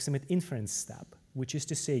so-called approximate inference step, which is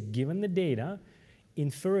to say, given the data,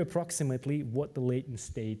 infer approximately what the latent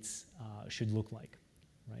states should look like,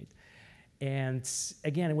 right? And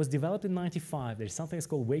again, it was developed in '95. There's something that's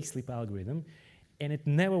called wake-sleep algorithm, and it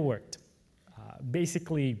never worked.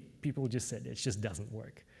 Basically, people just said it just doesn't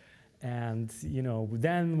work. And you know,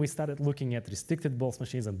 then we started looking at restricted Boltz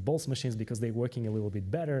machines and Boltz machines because they're working a little bit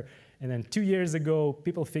better. And then 2 years ago,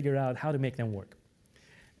 people figured out how to make them work.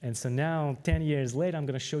 And so now, 10 years later, I'm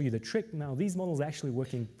going to show you the trick. Now, these models are actually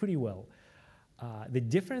working pretty well. The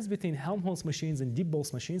difference between Helmholtz machines and deep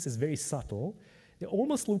Boltz machines is very subtle. They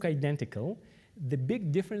almost look identical. The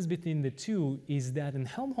big difference between the two is that in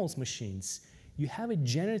Helmholtz machines, you have a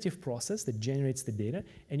generative process that generates the data,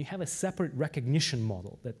 and you have a separate recognition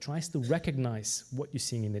model that tries to recognize what you're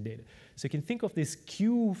seeing in the data. So you can think of this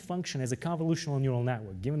Q function as a convolutional neural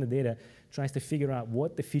network. Given the data, tries to figure out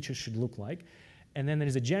what the features should look like. And then there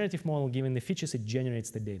is a generative model. Given the features, it generates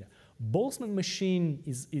the data. Boltzmann machine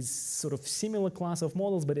is sort of similar class of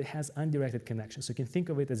models, but it has undirected connections. So you can think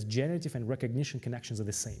of it as generative and recognition connections are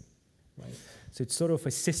the same, right? So it's sort of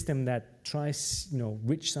a system that tries, you know,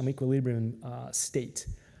 reach some equilibrium state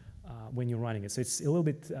when you're running it. So it's a little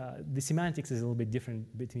bit, the semantics is a little bit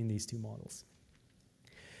different between these two models.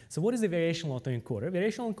 So what is a variational autoencoder? A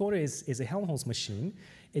variational encoder is a Helmholtz machine.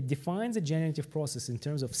 It defines a generative process in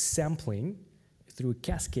terms of sampling through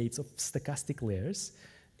cascades of stochastic layers.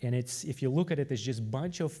 And it's, if you look at it, it's just a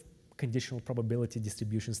bunch of conditional probability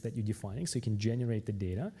distributions that you're defining, so you can generate the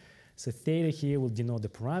data. So theta here will denote the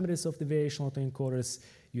parameters of the variational autoencoders.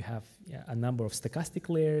 You have a number of stochastic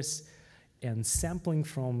layers. and sampling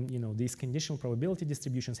from these conditional probability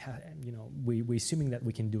distributions, we're assuming that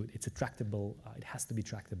we can do it. It's a tractable. It has to be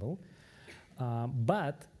tractable.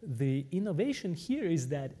 But the innovation here is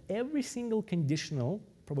that every single conditional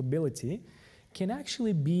probability can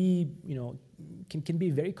actually be, can be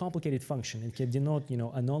a very complicated function. It can denote, a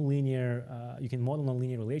nonlinear. You can model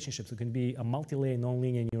nonlinear relationships. It can be a multi-layer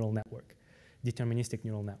nonlinear neural network, deterministic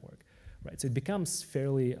neural network. Right, so it becomes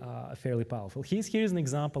fairly powerful. Here's an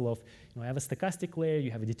example of, I have a stochastic layer,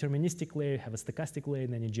 you have a deterministic layer, you have a stochastic layer,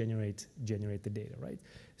 and then you generate the data, right?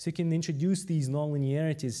 So you can introduce these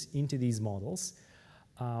nonlinearities into these models,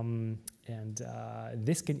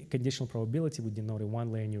 this conditional probability would denote a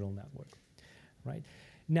one-layer neural network, right?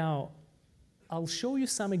 Now, I'll show you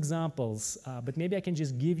some examples, but maybe I can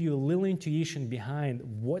just give you a little intuition behind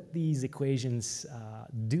what these equations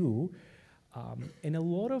do. In a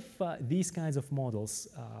lot of these kinds of models,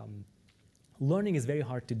 learning is very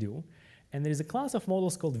hard to do. And there is a class of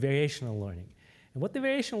models called variational learning. And what the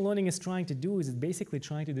variational learning is trying to do is it's basically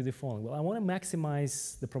trying to do the following. Well, I want to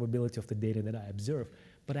maximize the probability of the data that I observe,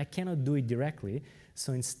 but I cannot do it directly.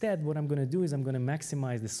 So instead, what I'm going to do is I'm going to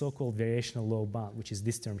maximize the so-called variational low bound, which is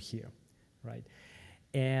this term here, right?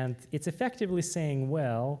 And it's effectively saying,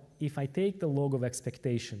 well, if I take the log of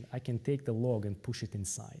expectation, I can take the log and push it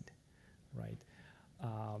inside. Right,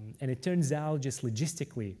 and it turns out just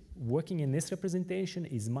logistically, working in this representation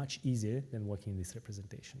is much easier than working in this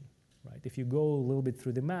representation. Right, if you go a little bit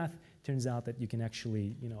through the math, it turns out that you can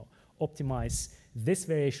actually, optimize this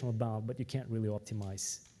variational bound, but you can't really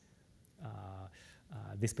optimize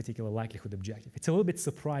this particular likelihood objective. It's a little bit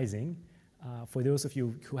surprising for those of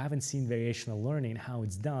you who haven't seen variational learning and how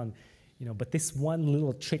it's done. But this one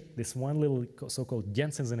little trick, this one little so-called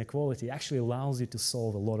Jensen's inequality actually allows you to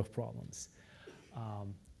solve a lot of problems,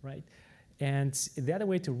 right? And the other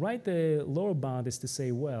way to write the lower bound is to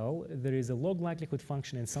say, well, there is a log likelihood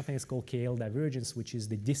function and something that's called KL divergence, which is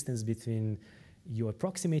the distance between your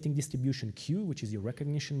approximating distribution Q, which is your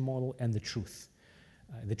recognition model, and the truth.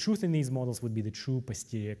 The truth in these models would be the true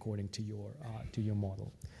posterior according to your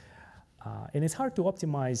model. And it's hard to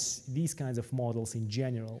optimize these kinds of models in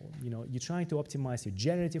general. You're trying to optimize your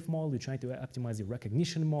generative model, you're trying to optimize your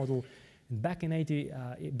recognition model. And back in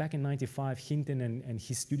 95, Hinton and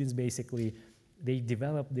his students basically, they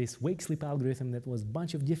developed this wake-sleep algorithm that was a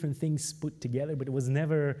bunch of different things put together, but it was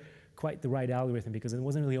never quite the right algorithm because it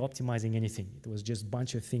wasn't really optimizing anything. It was just a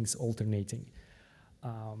bunch of things alternating.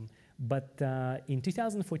 But in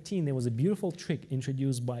 2014, there was a beautiful trick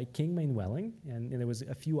introduced by Kingma and Welling, and there was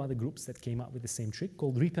a few other groups that came up with the same trick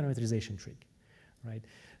called reparameterization trick, right?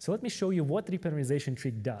 So let me show you what reparameterization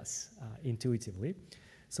trick does intuitively.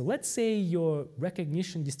 So let's say your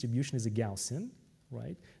recognition distribution is a Gaussian,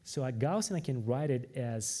 right? So a Gaussian, I can write it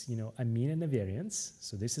as a mean and a variance.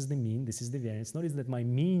 So this is the mean, this is the variance. Notice that my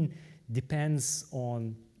mean depends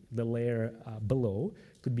on the layer below.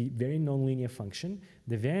 Could be very nonlinear function.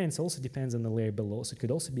 The variance also depends on the layer below, so it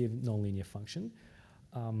could also be a nonlinear function.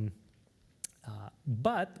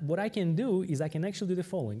 But what I can do is I can actually do the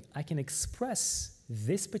following. I can express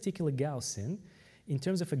this particular Gaussian in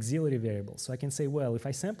terms of auxiliary variables. So I can say, well, if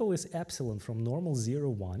I sample this epsilon from normal 0,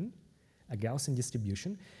 1, a Gaussian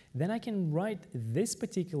distribution, then I can write this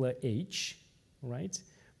particular h, right,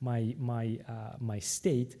 my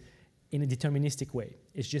state, in a deterministic way.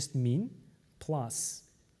 It's just mean plus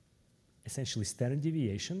essentially standard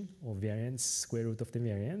deviation or variance, square root of the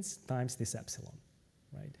variance, times this epsilon,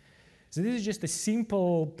 right? So this is just a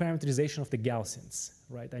simple parameterization of the Gaussians,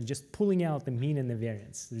 right? I'm just pulling out the mean and the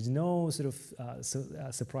variance. There's no sort of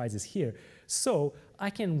surprises here. So I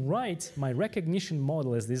can write my recognition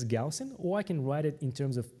model as this Gaussian, or I can write it in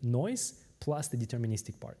terms of noise plus the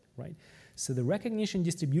deterministic part, right? So the recognition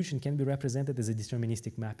distribution can be represented as a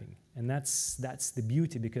deterministic mapping. And that's the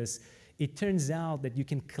beauty, because it turns out that you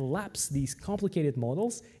can collapse these complicated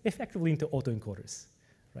models effectively into autoencoders,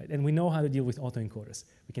 right? And we know how to deal with autoencoders.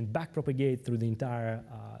 We can backpropagate through the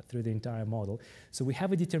entire model. So we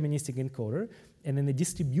have a deterministic encoder, and then the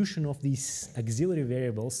distribution of these auxiliary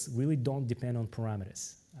variables really don't depend on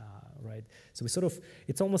parameters, right? So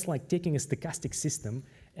it's almost like taking a stochastic system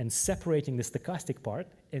and separating the stochastic part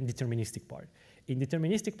and deterministic part. In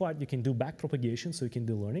deterministic part, you can do backpropagation, so you can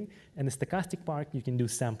do learning, and the stochastic part, you can do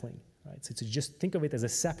sampling, right? So to just think of it as a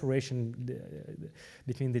separation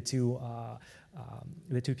between the two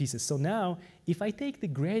pieces. So now, if I take the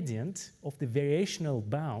gradient of the variational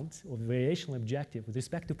bound or the variational objective with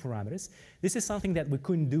respect to parameters, this is something that we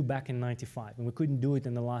couldn't do back in '95, and we couldn't do it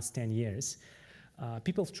in the last 10 years.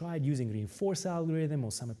 People tried using reinforced algorithm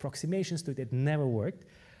or some approximations to it. It never worked.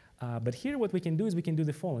 But here what we can do is we can do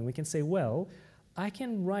the following. We can say, well, I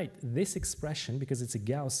can write this expression, because it's a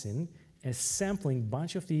Gaussian, as sampling a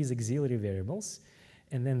bunch of these auxiliary variables,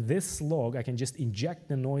 and then this log, I can just inject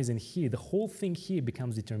the noise in here. The whole thing here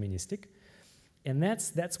becomes deterministic, and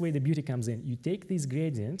that's where the beauty comes in. You take this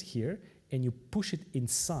gradient here, and you push it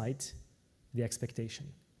inside the expectation,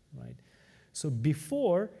 right? So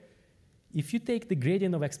before, if you take the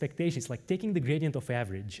gradient of expectation, it's like taking the gradient of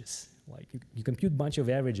averages. Like you compute a bunch of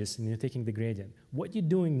averages and you're taking the gradient. What you're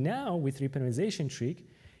doing now with reparameterization trick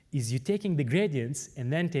is you're taking the gradients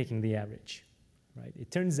and then taking the average, right?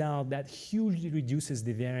 It turns out that hugely reduces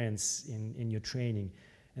the variance in your training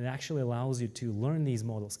and actually allows you to learn these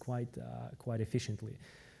models quite efficiently.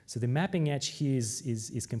 So the mapping edge here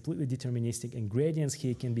is completely deterministic, and gradients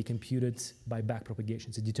here can be computed by backpropagation.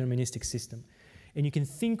 It's a deterministic system. And you can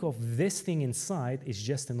think of this thing inside as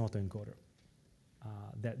just an autoencoder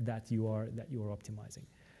that you are optimizing.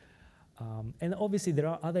 And obviously, there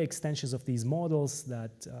are other extensions of these models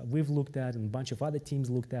that we've looked at and a bunch of other teams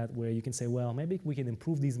looked at, where you can say, well, maybe we can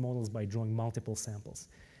improve these models by drawing multiple samples.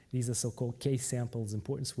 These are so-called case samples,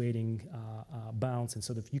 importance weighting bounds, and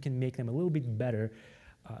sort of you can make them a little bit better,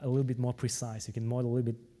 a little bit more precise. You can model a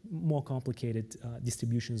little bit more complicated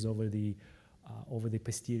distributions over the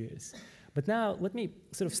posteriors. But now let me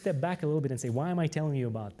sort of step back a little bit and say, why am I telling you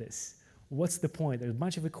about this? What's the point? There's a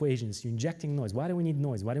bunch of equations. You're injecting noise. Why do we need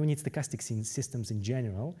noise? Why do we need stochastic systems in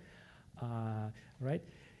general? Right?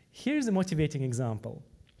 Here's a motivating example.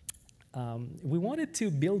 We wanted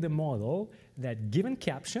to build a model that, given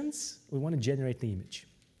captions, we want to generate the image,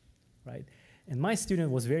 right? And my student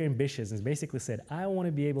was very ambitious and basically said, I want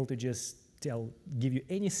to be able to just give you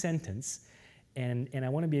any sentence, and I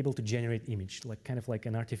want to be able to generate image, like kind of like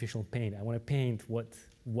an artificial paint. I want to paint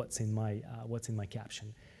what's in my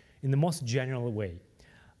caption in the most general way,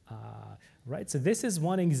 right? So this is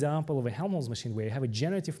one example of a Helmholtz machine where you have a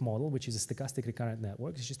generative model, which is a stochastic recurrent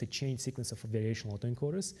network. It's just a chain sequence of variational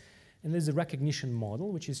autoencoders. And there's a recognition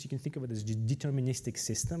model, which is, you can think of it as a deterministic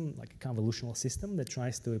system, like a convolutional system that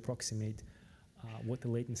tries to approximate what the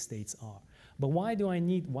latent states are. But why do I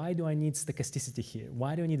need stochasticity here?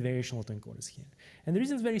 Why do I need variational autoencoders here? And the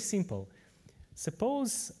reason is very simple.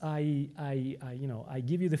 Suppose I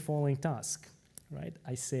give you the following task, right?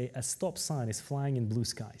 I say a stop sign is flying in blue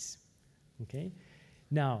skies, okay?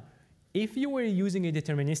 Now, if you were using a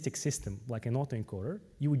deterministic system like an autoencoder,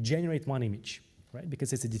 you would generate one image, right?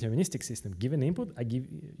 Because it's a deterministic system. Given input, I give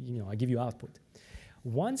you output.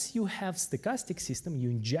 Once you have stochastic system, you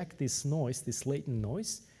inject this noise, this latent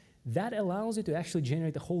noise, that allows you to actually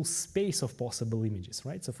generate a whole space of possible images,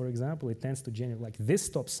 right? So for example, it tends to generate like this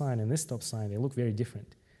stop sign and this stop sign, they look very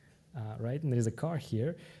different, right? And there's a car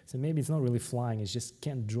here, so maybe it's not really flying, it just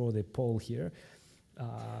can't draw the pole here.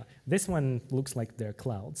 This one looks like they're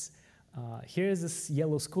clouds. Here's this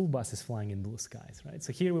yellow school bus is flying in blue skies, right?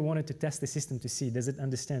 So here we wanted to test the system to see, does it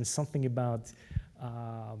understand something about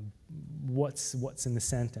what's in the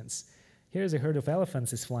sentence. Here's a herd of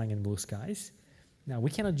elephants is flying in blue skies. Now,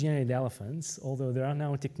 we cannot generate elephants, although there are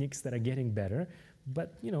now techniques that are getting better,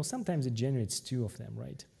 but sometimes it generates two of them,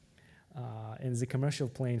 right? And there's a commercial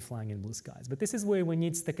plane flying in blue skies. But this is where we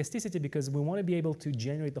need stochasticity, because we want to be able to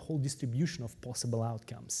generate the whole distribution of possible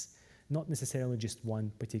outcomes, not necessarily just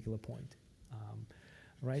one particular point.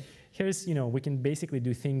 Right? Here's, we can basically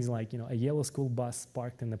do things like, a yellow school bus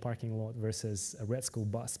parked in the parking lot versus a red school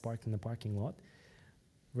bus parked in the parking lot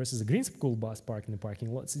versus a green school bus parked in the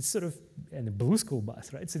parking lot. So it's sort of, and a blue school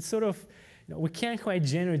bus, right? So it's sort of, we can't quite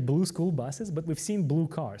generate blue school buses, but we've seen blue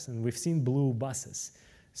cars and we've seen blue buses.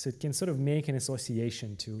 So it can sort of make an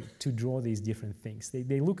association to draw these different things.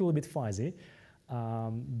 They look a little bit fuzzy,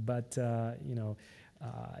 but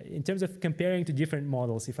in terms of comparing to different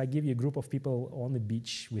models, if I give you a group of people on the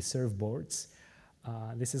beach with surfboards,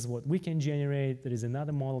 this is what we can generate. There is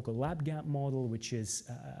another model called LabGap model, which is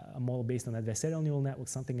a model based on adversarial neural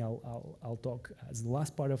networks, something I'll talk as the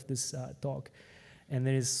last part of this talk. And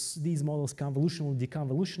there is these models, convolutional,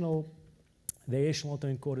 deconvolutional, variational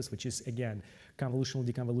autoencoders, which is, again, convolutional,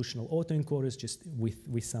 deconvolutional autoencoders just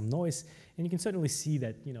with some noise. And you can certainly see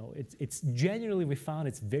that, it's generally, we found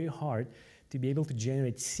it's very hard to be able to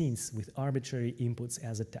generate scenes with arbitrary inputs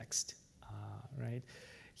as a text, right?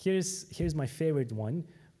 Here's my favorite one.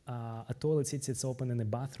 A toilet seat sits open in the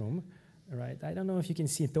bathroom, right? I don't know if you can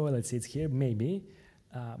see toilet seats here, maybe,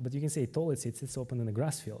 but you can say toilet seat sits open in the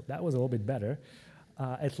grass field. That was a little bit better.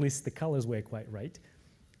 At least the colors were quite right.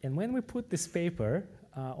 And when we put this paper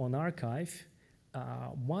on archive,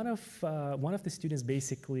 one of the students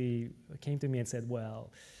basically came to me and said,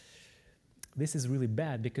 well, this is really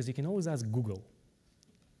bad because you can always ask Google,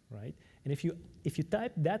 right? And if you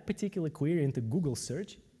type that particular query into Google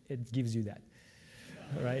search, it gives you that.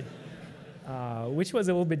 right? Which was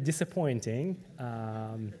a little bit disappointing.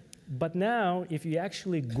 But now, if you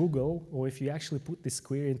actually Google, or if you actually put this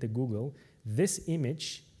query into Google, this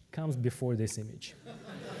image comes before this image.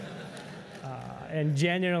 And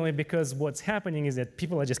generally, because what's happening is that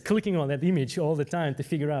people are just clicking on that image all the time to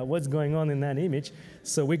figure out what's going on in that image.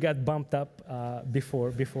 So we got bumped up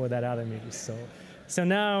before that other image. So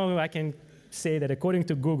now I can say that according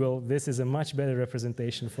to Google, this is a much better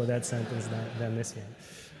representation for that sentence than this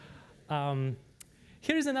one.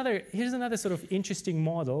 Here's another sort of interesting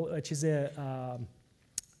model, which is a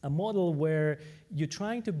model where you're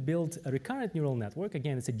trying to build a recurrent neural network.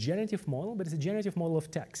 Again, it's a generative model, but it's a generative model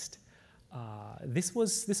of text. This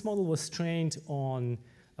model was trained on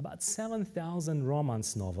about 7,000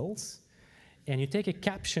 romance novels, and you take a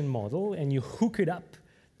caption model and you hook it up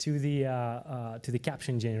to the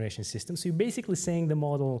caption generation system. So you're basically saying the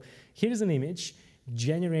model, here's an image,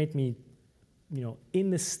 generate me, in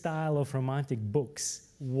the style of romantic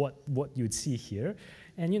books, what you'd see here,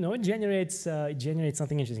 and it generates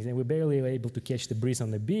something interesting. And we're barely able to catch the breeze on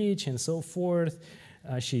the beach and so forth.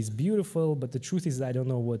 She's beautiful, but the truth is I don't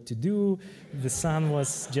know what to do. The sun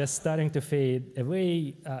was just starting to fade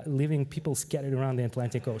away, leaving people scattered around the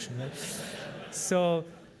Atlantic Ocean. Right? So,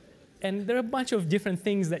 and there are a bunch of different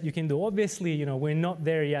things that you can do. Obviously, we're not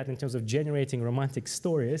there yet in terms of generating romantic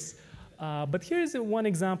stories. But here's one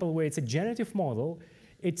example where it's a generative model.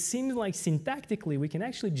 It seems like syntactically we can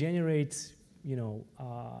actually generate,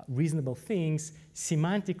 reasonable things.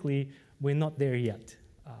 Semantically, we're not there yet.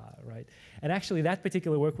 Right? And actually, that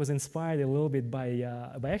particular work was inspired a little bit by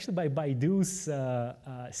Baidu's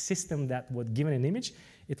system that would, given an image,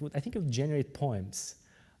 I think it would generate poems,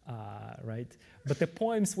 right? But the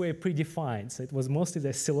poems were predefined, so it was mostly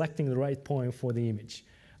the selecting the right poem for the image.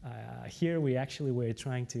 Here, we actually were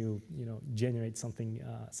trying to, generate something.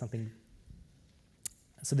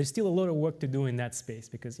 So there's still a lot of work to do in that space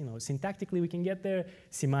because, syntactically we can get there.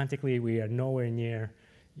 Semantically, we are nowhere near,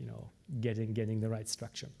 getting the right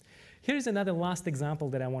structure. Here's another last example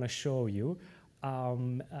that I want to show you.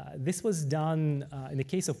 This was done in the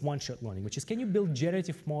case of one-shot learning, which is can you build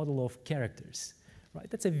generative model of characters, right?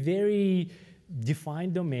 That's a very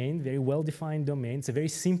defined domain, very well-defined domain. It's a very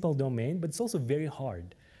simple domain, but it's also very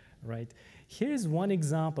hard, right? Here's one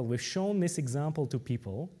example. We've shown this example to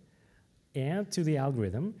people and to the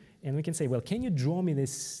algorithm, and we can say, well, can you draw me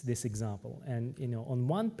this example? And on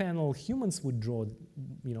one panel, humans would draw,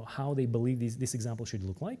 how they believe this example should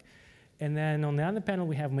look like, and then on the other panel,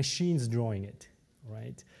 we have machines drawing it,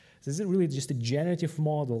 right? So this is really just a generative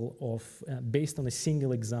model of based on a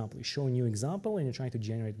single example. You show a new example, and you're trying to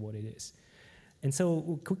generate what it is. And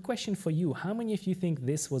so, quick question for you: how many of you think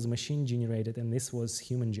this was machine generated and this was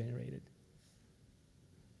human generated?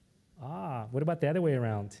 What about the other way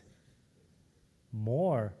around?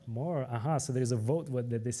 More. So there's a vote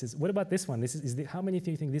that this is. What about this one? How many of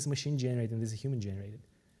you think this is machine generated and this is human generated?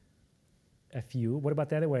 A few. What about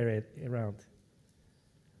the other way around?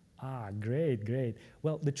 Great.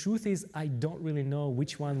 Well, the truth is I don't really know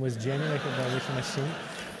which one was generated by which machine,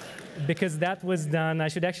 because that was done. I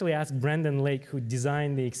should actually ask Brendan Lake, who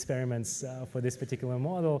designed the experiments for this particular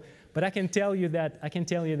model. But I can tell you that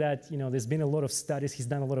there's been a lot of studies. He's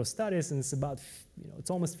done a lot of studies, and it's about it's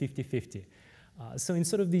almost 50-50. So in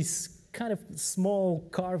sort of this kind of small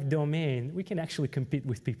carved domain, we can actually compete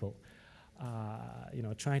with people,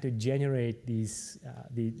 trying to generate these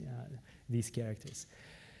characters.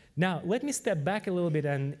 Now, let me step back a little bit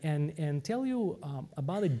and tell you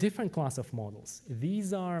about a different class of models.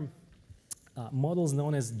 These are models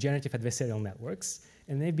known as generative adversarial networks,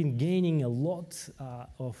 and they've been gaining a lot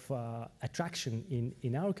of attraction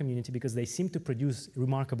in our community because they seem to produce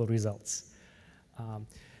remarkable results.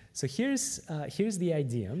 So here's the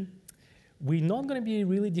idea. We're not going to be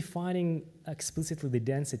really defining explicitly the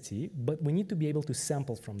density, but we need to be able to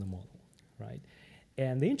sample from the model, right?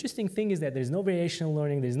 And the interesting thing is that there's no variational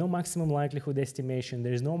learning, there's no maximum likelihood estimation,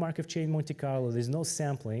 there's no Markov chain Monte Carlo, there's no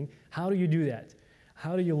sampling. How do you do that?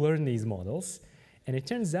 How do you learn these models? And it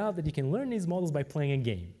turns out that you can learn these models by playing a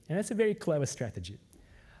game. And that's a very clever strategy.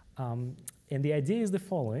 And the idea is the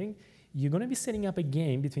following. You're going to be setting up a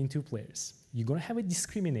game between two players. You're going to have a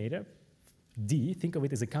discriminator, D, think of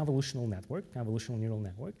it as a convolutional network, convolutional neural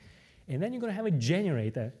network. And then you're going to have a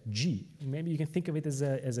generator, G. Maybe you can think of it as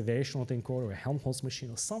a variational encoder or a Helmholtz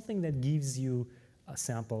machine or something that gives you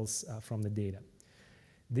samples from the data.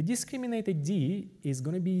 The discriminator D is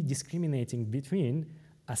going to be discriminating between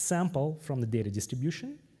a sample from the data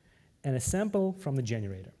distribution and a sample from the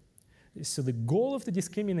generator. So the goal of the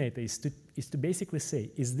discriminator is to basically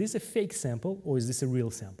say, is this a fake sample or is this a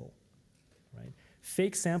real sample? Right?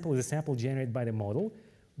 Fake sample is a sample generated by the model.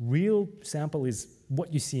 Real sample is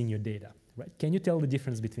what you see in your data, right? Can you tell the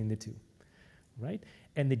difference between the two, right?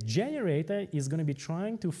 And the generator is going to be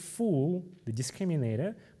trying to fool the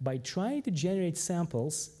discriminator by trying to generate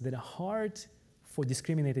samples that are hard for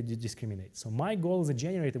discriminator to discriminate. So my goal as a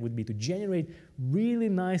generator would be to generate really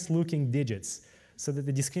nice looking digits so that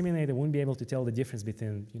the discriminator wouldn't be able to tell the difference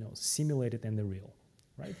between, you know, simulated and the real,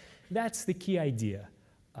 right? That's the key idea.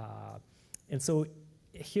 And so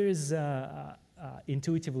here's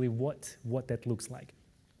intuitively what that looks like.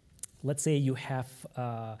 Let's say you have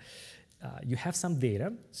some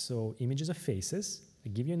data, so images of faces. I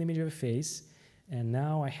give you an image of a face, and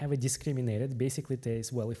now I have a discriminator that basically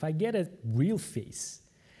says, well, if I get a real face,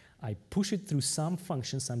 I push it through some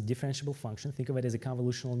function, some differentiable function. Think of it as a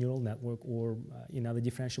convolutional neural network or another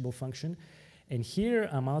differentiable function. And here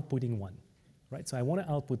I'm outputting 1, right? So I want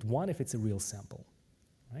to output 1 if it's a real sample,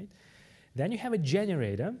 right? Then you have a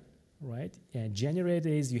generator, right? And generator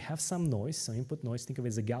is you have some noise, so input noise. Think of it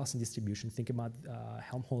as a Gaussian distribution. Think about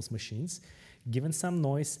Helmholtz machines. Given some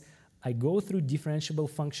noise, I go through differentiable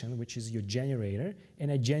function, which is your generator,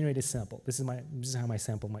 and I generate a sample. This is how my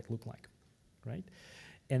sample might look like, right?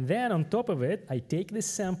 And then on top of it, I take this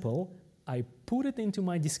sample, I put it into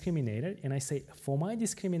my discriminator, and I say, for my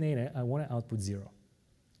discriminator, I want to output 0,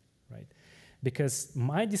 right? Because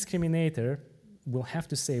my discriminator will have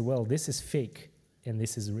to say, well, this is fake, and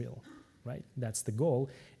this is real, right? That's the goal.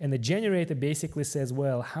 And the generator basically says,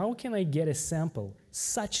 well, how can I get a sample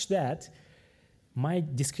such that my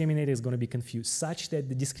discriminator is going to be confused, such that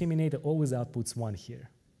the discriminator always outputs 1 here,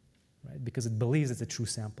 right? Because it believes it's a true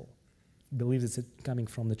sample, believes it's coming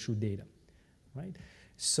from the true data, right?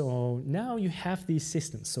 So now you have these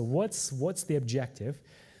systems. So what's the objective?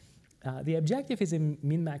 The objective is a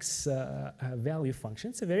min-max value function.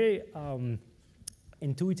 It's a very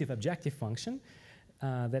intuitive objective function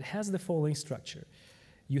that has the following structure.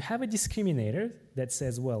 You have a discriminator that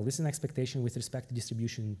says, well, this is an expectation with respect to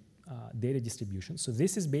distribution, data distribution. So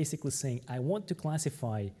this is basically saying, I want to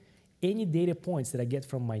classify any data points that I get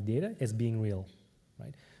from my data as being real,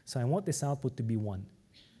 right? So I want this output to be 1.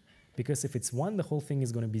 Because if it's 1, the whole thing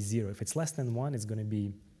is going to be 0. If it's less than 1, it's going to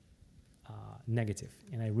be negative.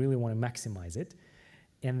 And I really want to maximize it.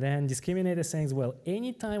 And then discriminator saying, well,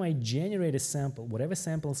 anytime I generate a sample, whatever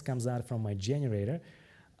samples comes out from my generator,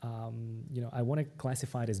 you know, I want to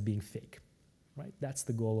classify it as being fake, right? That's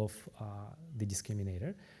the goal of the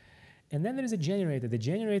discriminator. And then there is a generator. The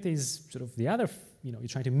generator is sort of the other, you know, you're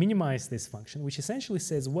trying to minimize this function, which essentially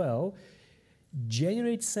says, well,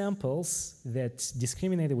 generate samples that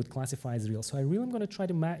discriminator would classify as real. So I really am going to try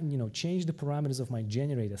to, you know, change the parameters of my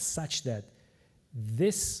generator such that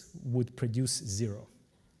this would produce 0.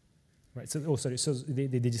 Right, so, oh, sorry, so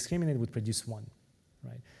the discriminator would produce 1,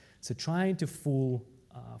 right? So trying to fool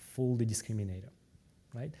the discriminator,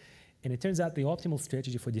 right? And it turns out the optimal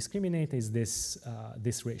strategy for discriminator is this,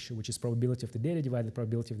 this ratio, which is probability of the data divided the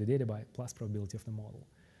probability of the data by plus probability of the model.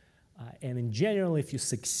 And in general, if you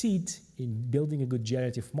succeed in building a good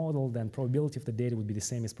generative model, then probability of the data would be the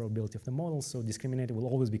same as probability of the model, so discriminator will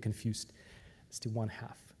always be confused as to 1/2.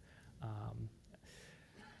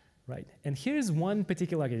 Right, and here's one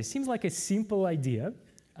particular idea. It seems like a simple idea,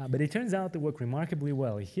 but it turns out to work remarkably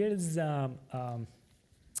well. Here's an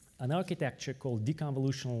architecture called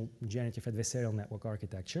deconvolutional generative adversarial network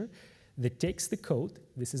architecture that takes the code.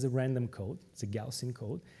 This is a random code. It's a Gaussian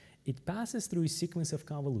code. It passes through a sequence of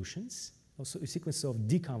convolutions, also a sequence of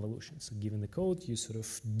deconvolutions. So given the code, you sort of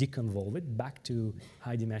deconvolve it back to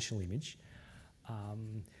high-dimensional image,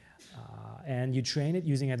 and you train it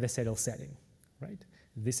using adversarial setting, right?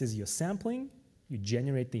 This is your sampling, you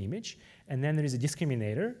generate the image, and then there is a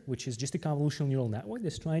discriminator, which is just a convolutional neural network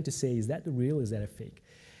that's trying to say, is that the real, is that a fake?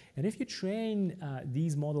 And if you train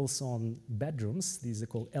these models on bedrooms, these are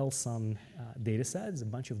called LSUN data sets, a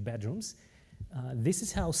bunch of bedrooms, this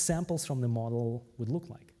is how samples from the model would look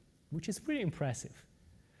like, which is pretty impressive.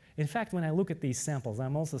 In fact, when I look at these samples,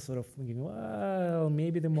 I'm also sort of thinking, well,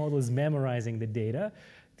 maybe the model is memorizing the data,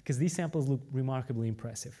 because these samples look remarkably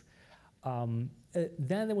impressive.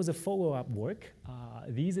 Then there was a follow-up work.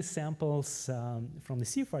 These are samples from the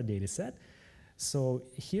CFAR data set. So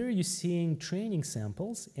here you're seeing training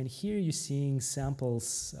samples, and here you're seeing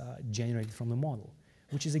samples generated from the model,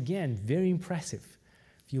 which is, again, very impressive.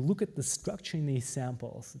 If you look at the structure in these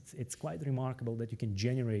samples, it's quite remarkable that you can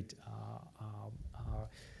generate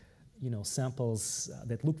you know, samples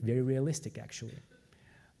that look very realistic, actually.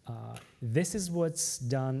 This is what's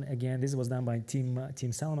done, again, this was done by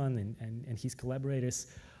Tim Salman and his collaborators.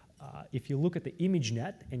 If you look at the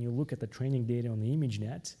ImageNet and you look at the training data on the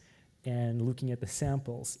ImageNet, and looking at the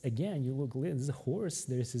samples, again, you look, there's a horse,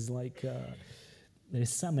 there's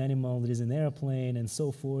some animal, there's an airplane, and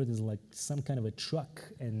so forth. There's like some kind of a truck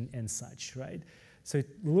and such, right? So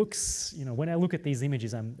it looks, when I look at these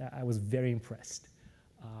images, I was very impressed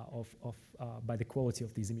by the quality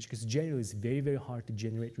of these images, because generally it's very, very hard to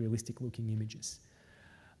generate realistic-looking images.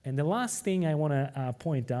 And the last thing I want to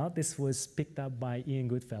point out, this was picked up by Ian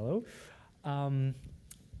Goodfellow.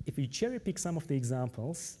 If you cherry-pick some of the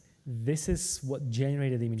examples, this is what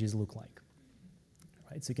generated images look like.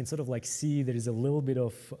 Right? So you can sort of like see there is a little bit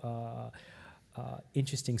of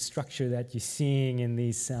interesting structure that you're seeing in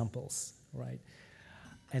these samples, right?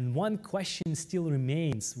 And one question still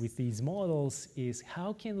remains with these models is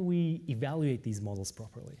how can we evaluate these models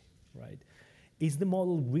properly, right? Is the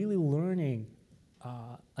model really learning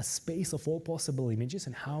a space of all possible images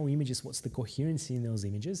and how images, what's the coherency in those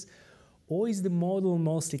images? Or is the model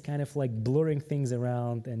mostly kind of like blurring things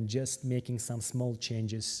around and just making some small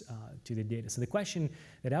changes to the data? So the question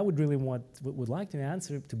that I would really would like to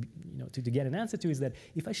answer, to get an answer to is that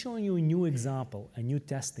if I show you a new example, a new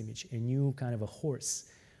test image, a new kind of a horse,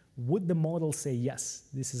 would the model say, yes,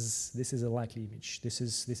 this is a likely image, this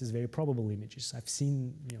is very probable images, I've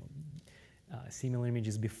seen similar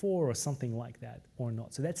images before or something like that, or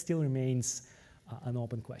not? So that still remains an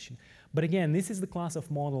open question. But again, this is the class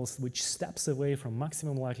of models which steps away from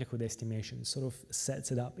maximum likelihood estimation, sort of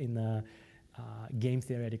sets it up in a game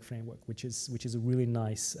theoretic framework, which is a really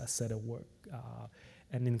nice set of work.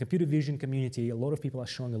 And in the computer vision community, a lot of people are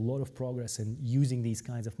showing a lot of progress in using these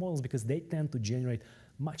kinds of models because they tend to generate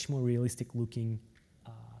much more realistic looking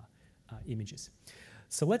images.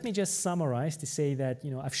 So let me just summarize to say that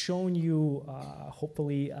I've shown you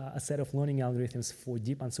hopefully a set of learning algorithms for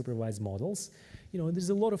deep unsupervised models. There's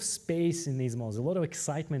a lot of space in these models, a lot of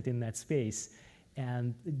excitement in that space.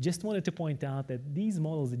 And just wanted to point out that these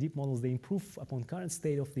models, the deep models, they improve upon current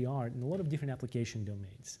state of the art in a lot of different application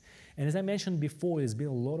domains. And as I mentioned before, there's been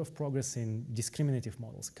a lot of progress in discriminative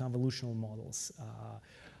models, convolutional models,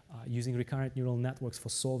 using recurrent neural networks for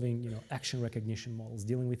solving action recognition models,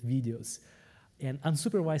 dealing with videos. And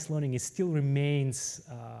unsupervised learning still remains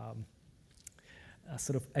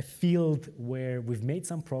sort of a field where we've made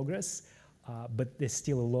some progress, but there's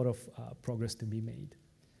still a lot of progress to be made.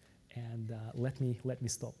 And let me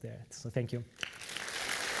stop there. So thank you.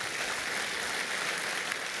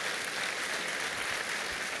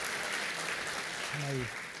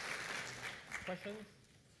 Questions?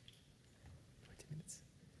 20 minutes.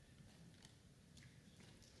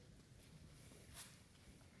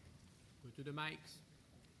 Go to the mics.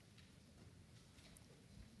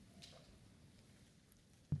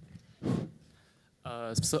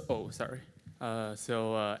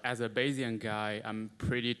 As a Bayesian guy, I'm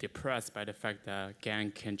pretty depressed by the fact that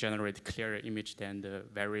GAN can generate clearer image than the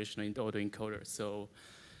variational autoencoder. So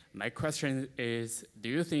my question is, do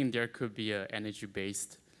you think there could be an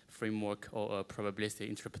energy-based framework or a probabilistic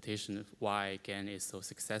interpretation of why GAN is so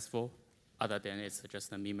successful, other than it's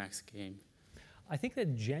just a min-max game? I think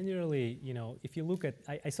that generally, if you look at,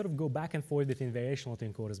 I sort of go back and forth between variational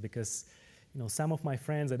autoencoders because, some of my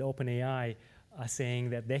friends at OpenAI are saying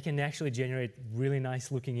that they can actually generate really nice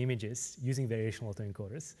looking images using variational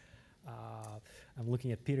autoencoders. I'm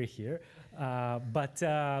looking at Peter here. What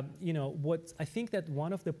I think that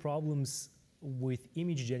one of the problems with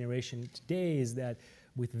image generation today is that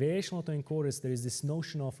with variational autoencoders, there is this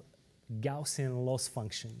notion of Gaussian loss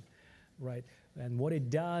function, right? And what it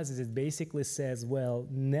does is it basically says, well,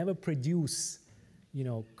 never produce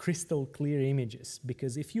crystal clear images,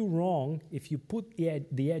 because if you're wrong, if you put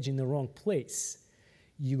the edge in the wrong place,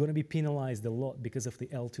 you're going to be penalized a lot because of the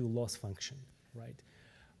L2 loss function, right?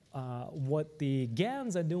 What the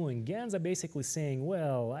GANs are doing, GANs are basically saying,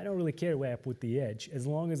 well, I don't really care where I put the edge as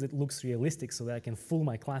long as it looks realistic so that I can fool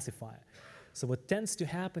my classifier. So what tends to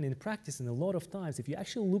happen in practice, and a lot of times, if you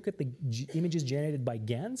actually look at the images generated by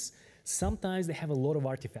GANs, sometimes they have a lot of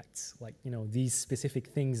artifacts, like these specific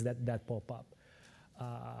things that pop up.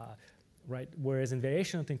 Right? Whereas in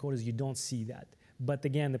variational autoencoders, you don't see that. But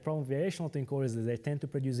again, the problem with variational autoencoders is they tend to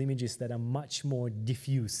produce images that are much more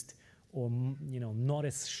diffused, or not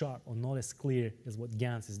as sharp or not as clear as what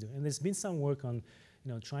GANs is doing. And there's been some work on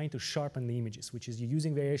trying to sharpen the images, which is you're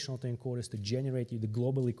using variational autoencoders to generate you the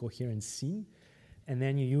globally coherent scene, and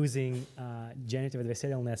then you're using generative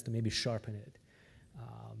adversarial nets to maybe sharpen it.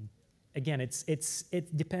 Again,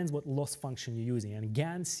 it depends what loss function you're using, and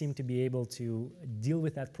GANs seem to be able to deal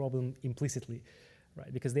with that problem implicitly,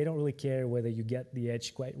 right? Because they don't really care whether you get the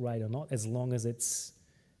edge quite right or not, as long as it's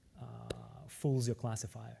fools your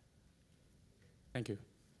classifier. Thank you.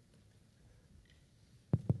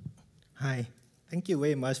 Hi, Thank you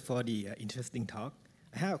very much for the interesting talk.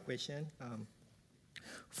 I have a question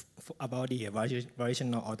about the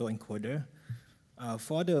variational autoencoder.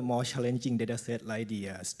 For the more challenging data set like the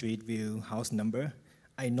street view house number,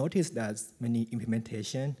 I noticed that many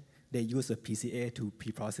implementation, they use a PCA to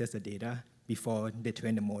pre-process the data before they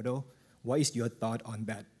train the model. What is your thought on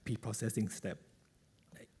that pre-processing step?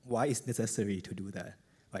 Like, why is it necessary to do that?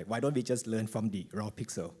 Like, why don't we just learn from the raw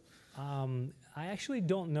pixel? I actually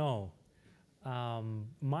don't know.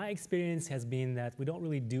 My experience has been that we don't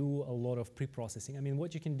really do a lot of pre-processing. I mean,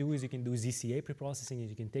 what you can do is you can do ZCA pre-processing.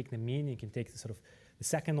 You can take the mean, you can take the sort of the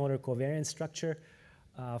second order covariance structure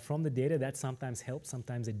from the data. That sometimes helps,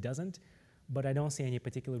 sometimes it doesn't. But I don't see any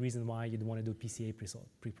particular reason why you'd want to do PCA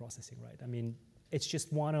pre-processing, right? I mean, it's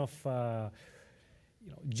just one of,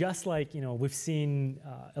 just like, we've seen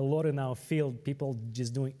a lot in our field, people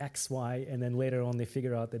just doing X, Y, and then later on they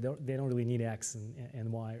figure out that they don't really need X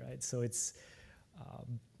and Y, right? So it's,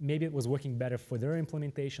 maybe it was working better for their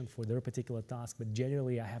implementation, for their particular task, but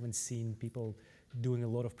generally I haven't seen people doing a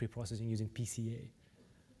lot of pre-processing using PCA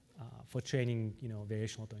for training,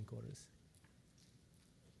 variational autoencoders.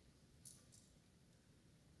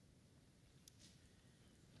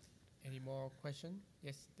 Any more question?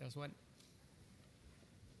 Yes, there's one.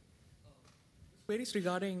 Queries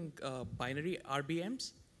regarding binary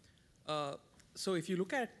RBMs. So if you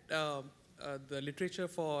look at the literature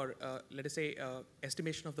for, let us say,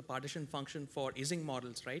 estimation of the partition function for Ising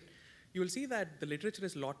models, right? You will see that the literature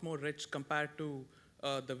is a lot more rich compared to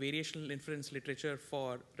the variational inference literature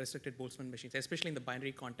for restricted Boltzmann machines, especially in the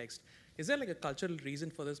binary context. Is there like a cultural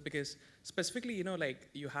reason for this? Because specifically, like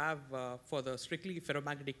you have for the strictly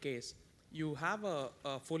ferromagnetic case, you have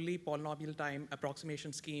a fully polynomial time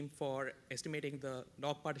approximation scheme for estimating the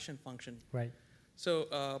log partition function. Right. So,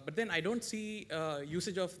 but then I don't see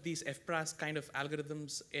usage of these FPRAS kind of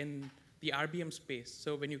algorithms in the RBM space.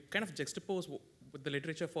 So when you kind of juxtapose with the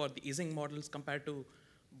literature for the Ising models compared to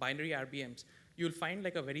binary RBMs, you'll find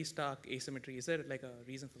like a very stark asymmetry. Is there like a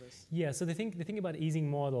reason for this? Yeah, so the thing about Ising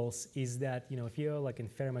models is that, if you're like in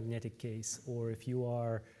ferromagnetic case, or if you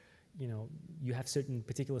are, you have certain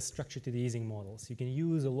particular structure to the Ising models, you can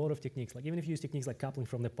use a lot of techniques. Like even if you use techniques like coupling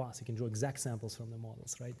from the past, you can draw exact samples from the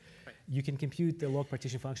models, right? You can compute the log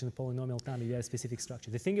partition function in polynomial time if you have a specific structure.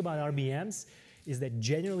 The thing about RBMs is that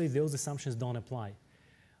generally those assumptions don't apply.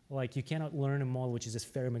 Like you cannot learn a model which is a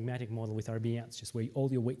ferromagnetic model with RBMs, just where all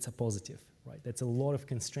your weights are positive, right? That's a lot of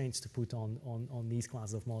constraints to put on these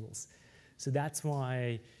classes of models. So that's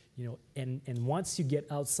why, and once you get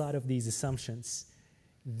outside of these assumptions,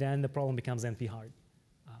 then the problem becomes NP hard,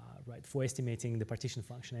 right, for estimating the partition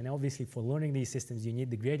function. And obviously for learning these systems, you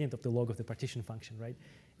need the gradient of the log of the partition function, right?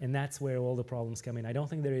 And that's where all the problems come in. I don't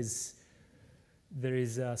think there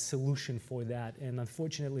is a solution for that. And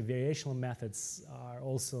unfortunately, variational methods are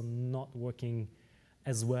also not working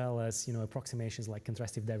as well as approximations like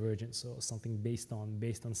contrastive divergence or something based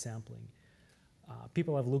on sampling.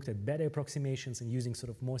 People have looked at better approximations and using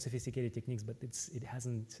sort of more sophisticated techniques, but it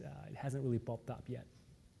hasn't really popped up yet.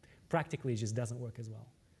 Practically, it just doesn't work as well.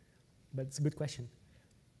 But it's a good question.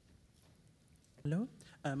 Hello,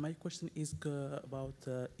 my question is about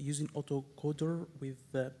using autoencoder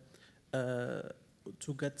with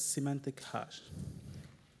to get semantic hash,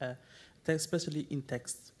 especially in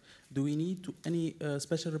text. Do we need any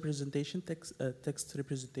special representation, text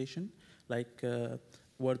representation, like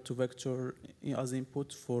word to vector as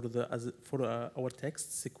input for our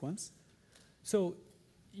text sequence? So,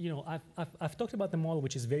 I've talked about the model,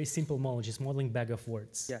 which is very simple model, which is modeling bag of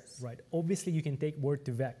words. Yes. Right. Obviously, you can take word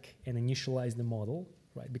to vec and initialize the model,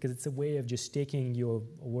 right? Because it's a way of just taking your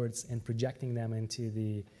words and projecting them into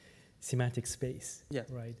the semantic space. Yeah.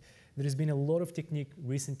 Right. There's been a lot of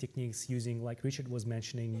recent techniques using, like Richard was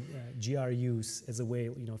mentioning, GRUs as a way.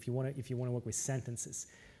 If you want to work with sentences,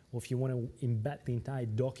 or if you want to embed the entire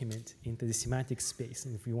document into the semantic space,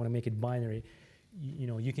 and if you want to make it binary,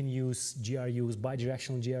 you can use GRUs,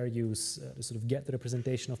 bidirectional GRUs, to sort of get the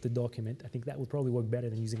representation of the document. I think that would probably work better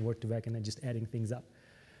than using word2vec and then just adding things up.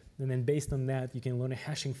 And then based on that, you can learn a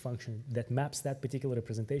hashing function that maps that particular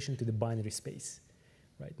representation to the binary space,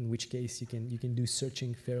 right? In which case you can do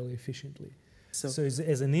searching fairly efficiently. So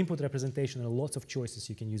as an input representation, there are lots of choices.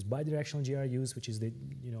 You can use bidirectional GRUs, which is the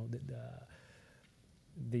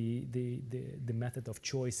method of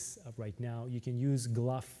choice right now. You can use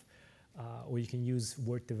GLUF. Or you can use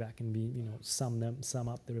word2vec and sum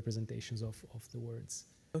up the representations of the words.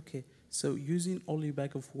 Okay, so using only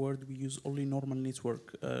bag of word, we use only normal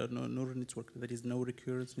network, neural network. There is no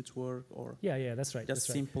recurrence network or Yeah, that's right. just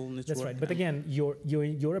that's simple right. network. That's right. But again, your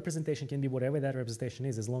representation can be whatever that representation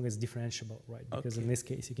is, as long as differentiable, right? Because in this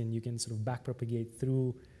case, you can sort of backpropagate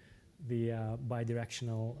through the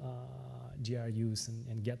bidirectional GRUs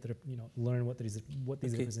and get the learn what these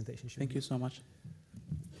representations should be. Thank you so much.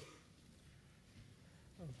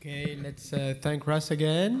 Okay, let's thank Russ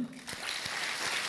again.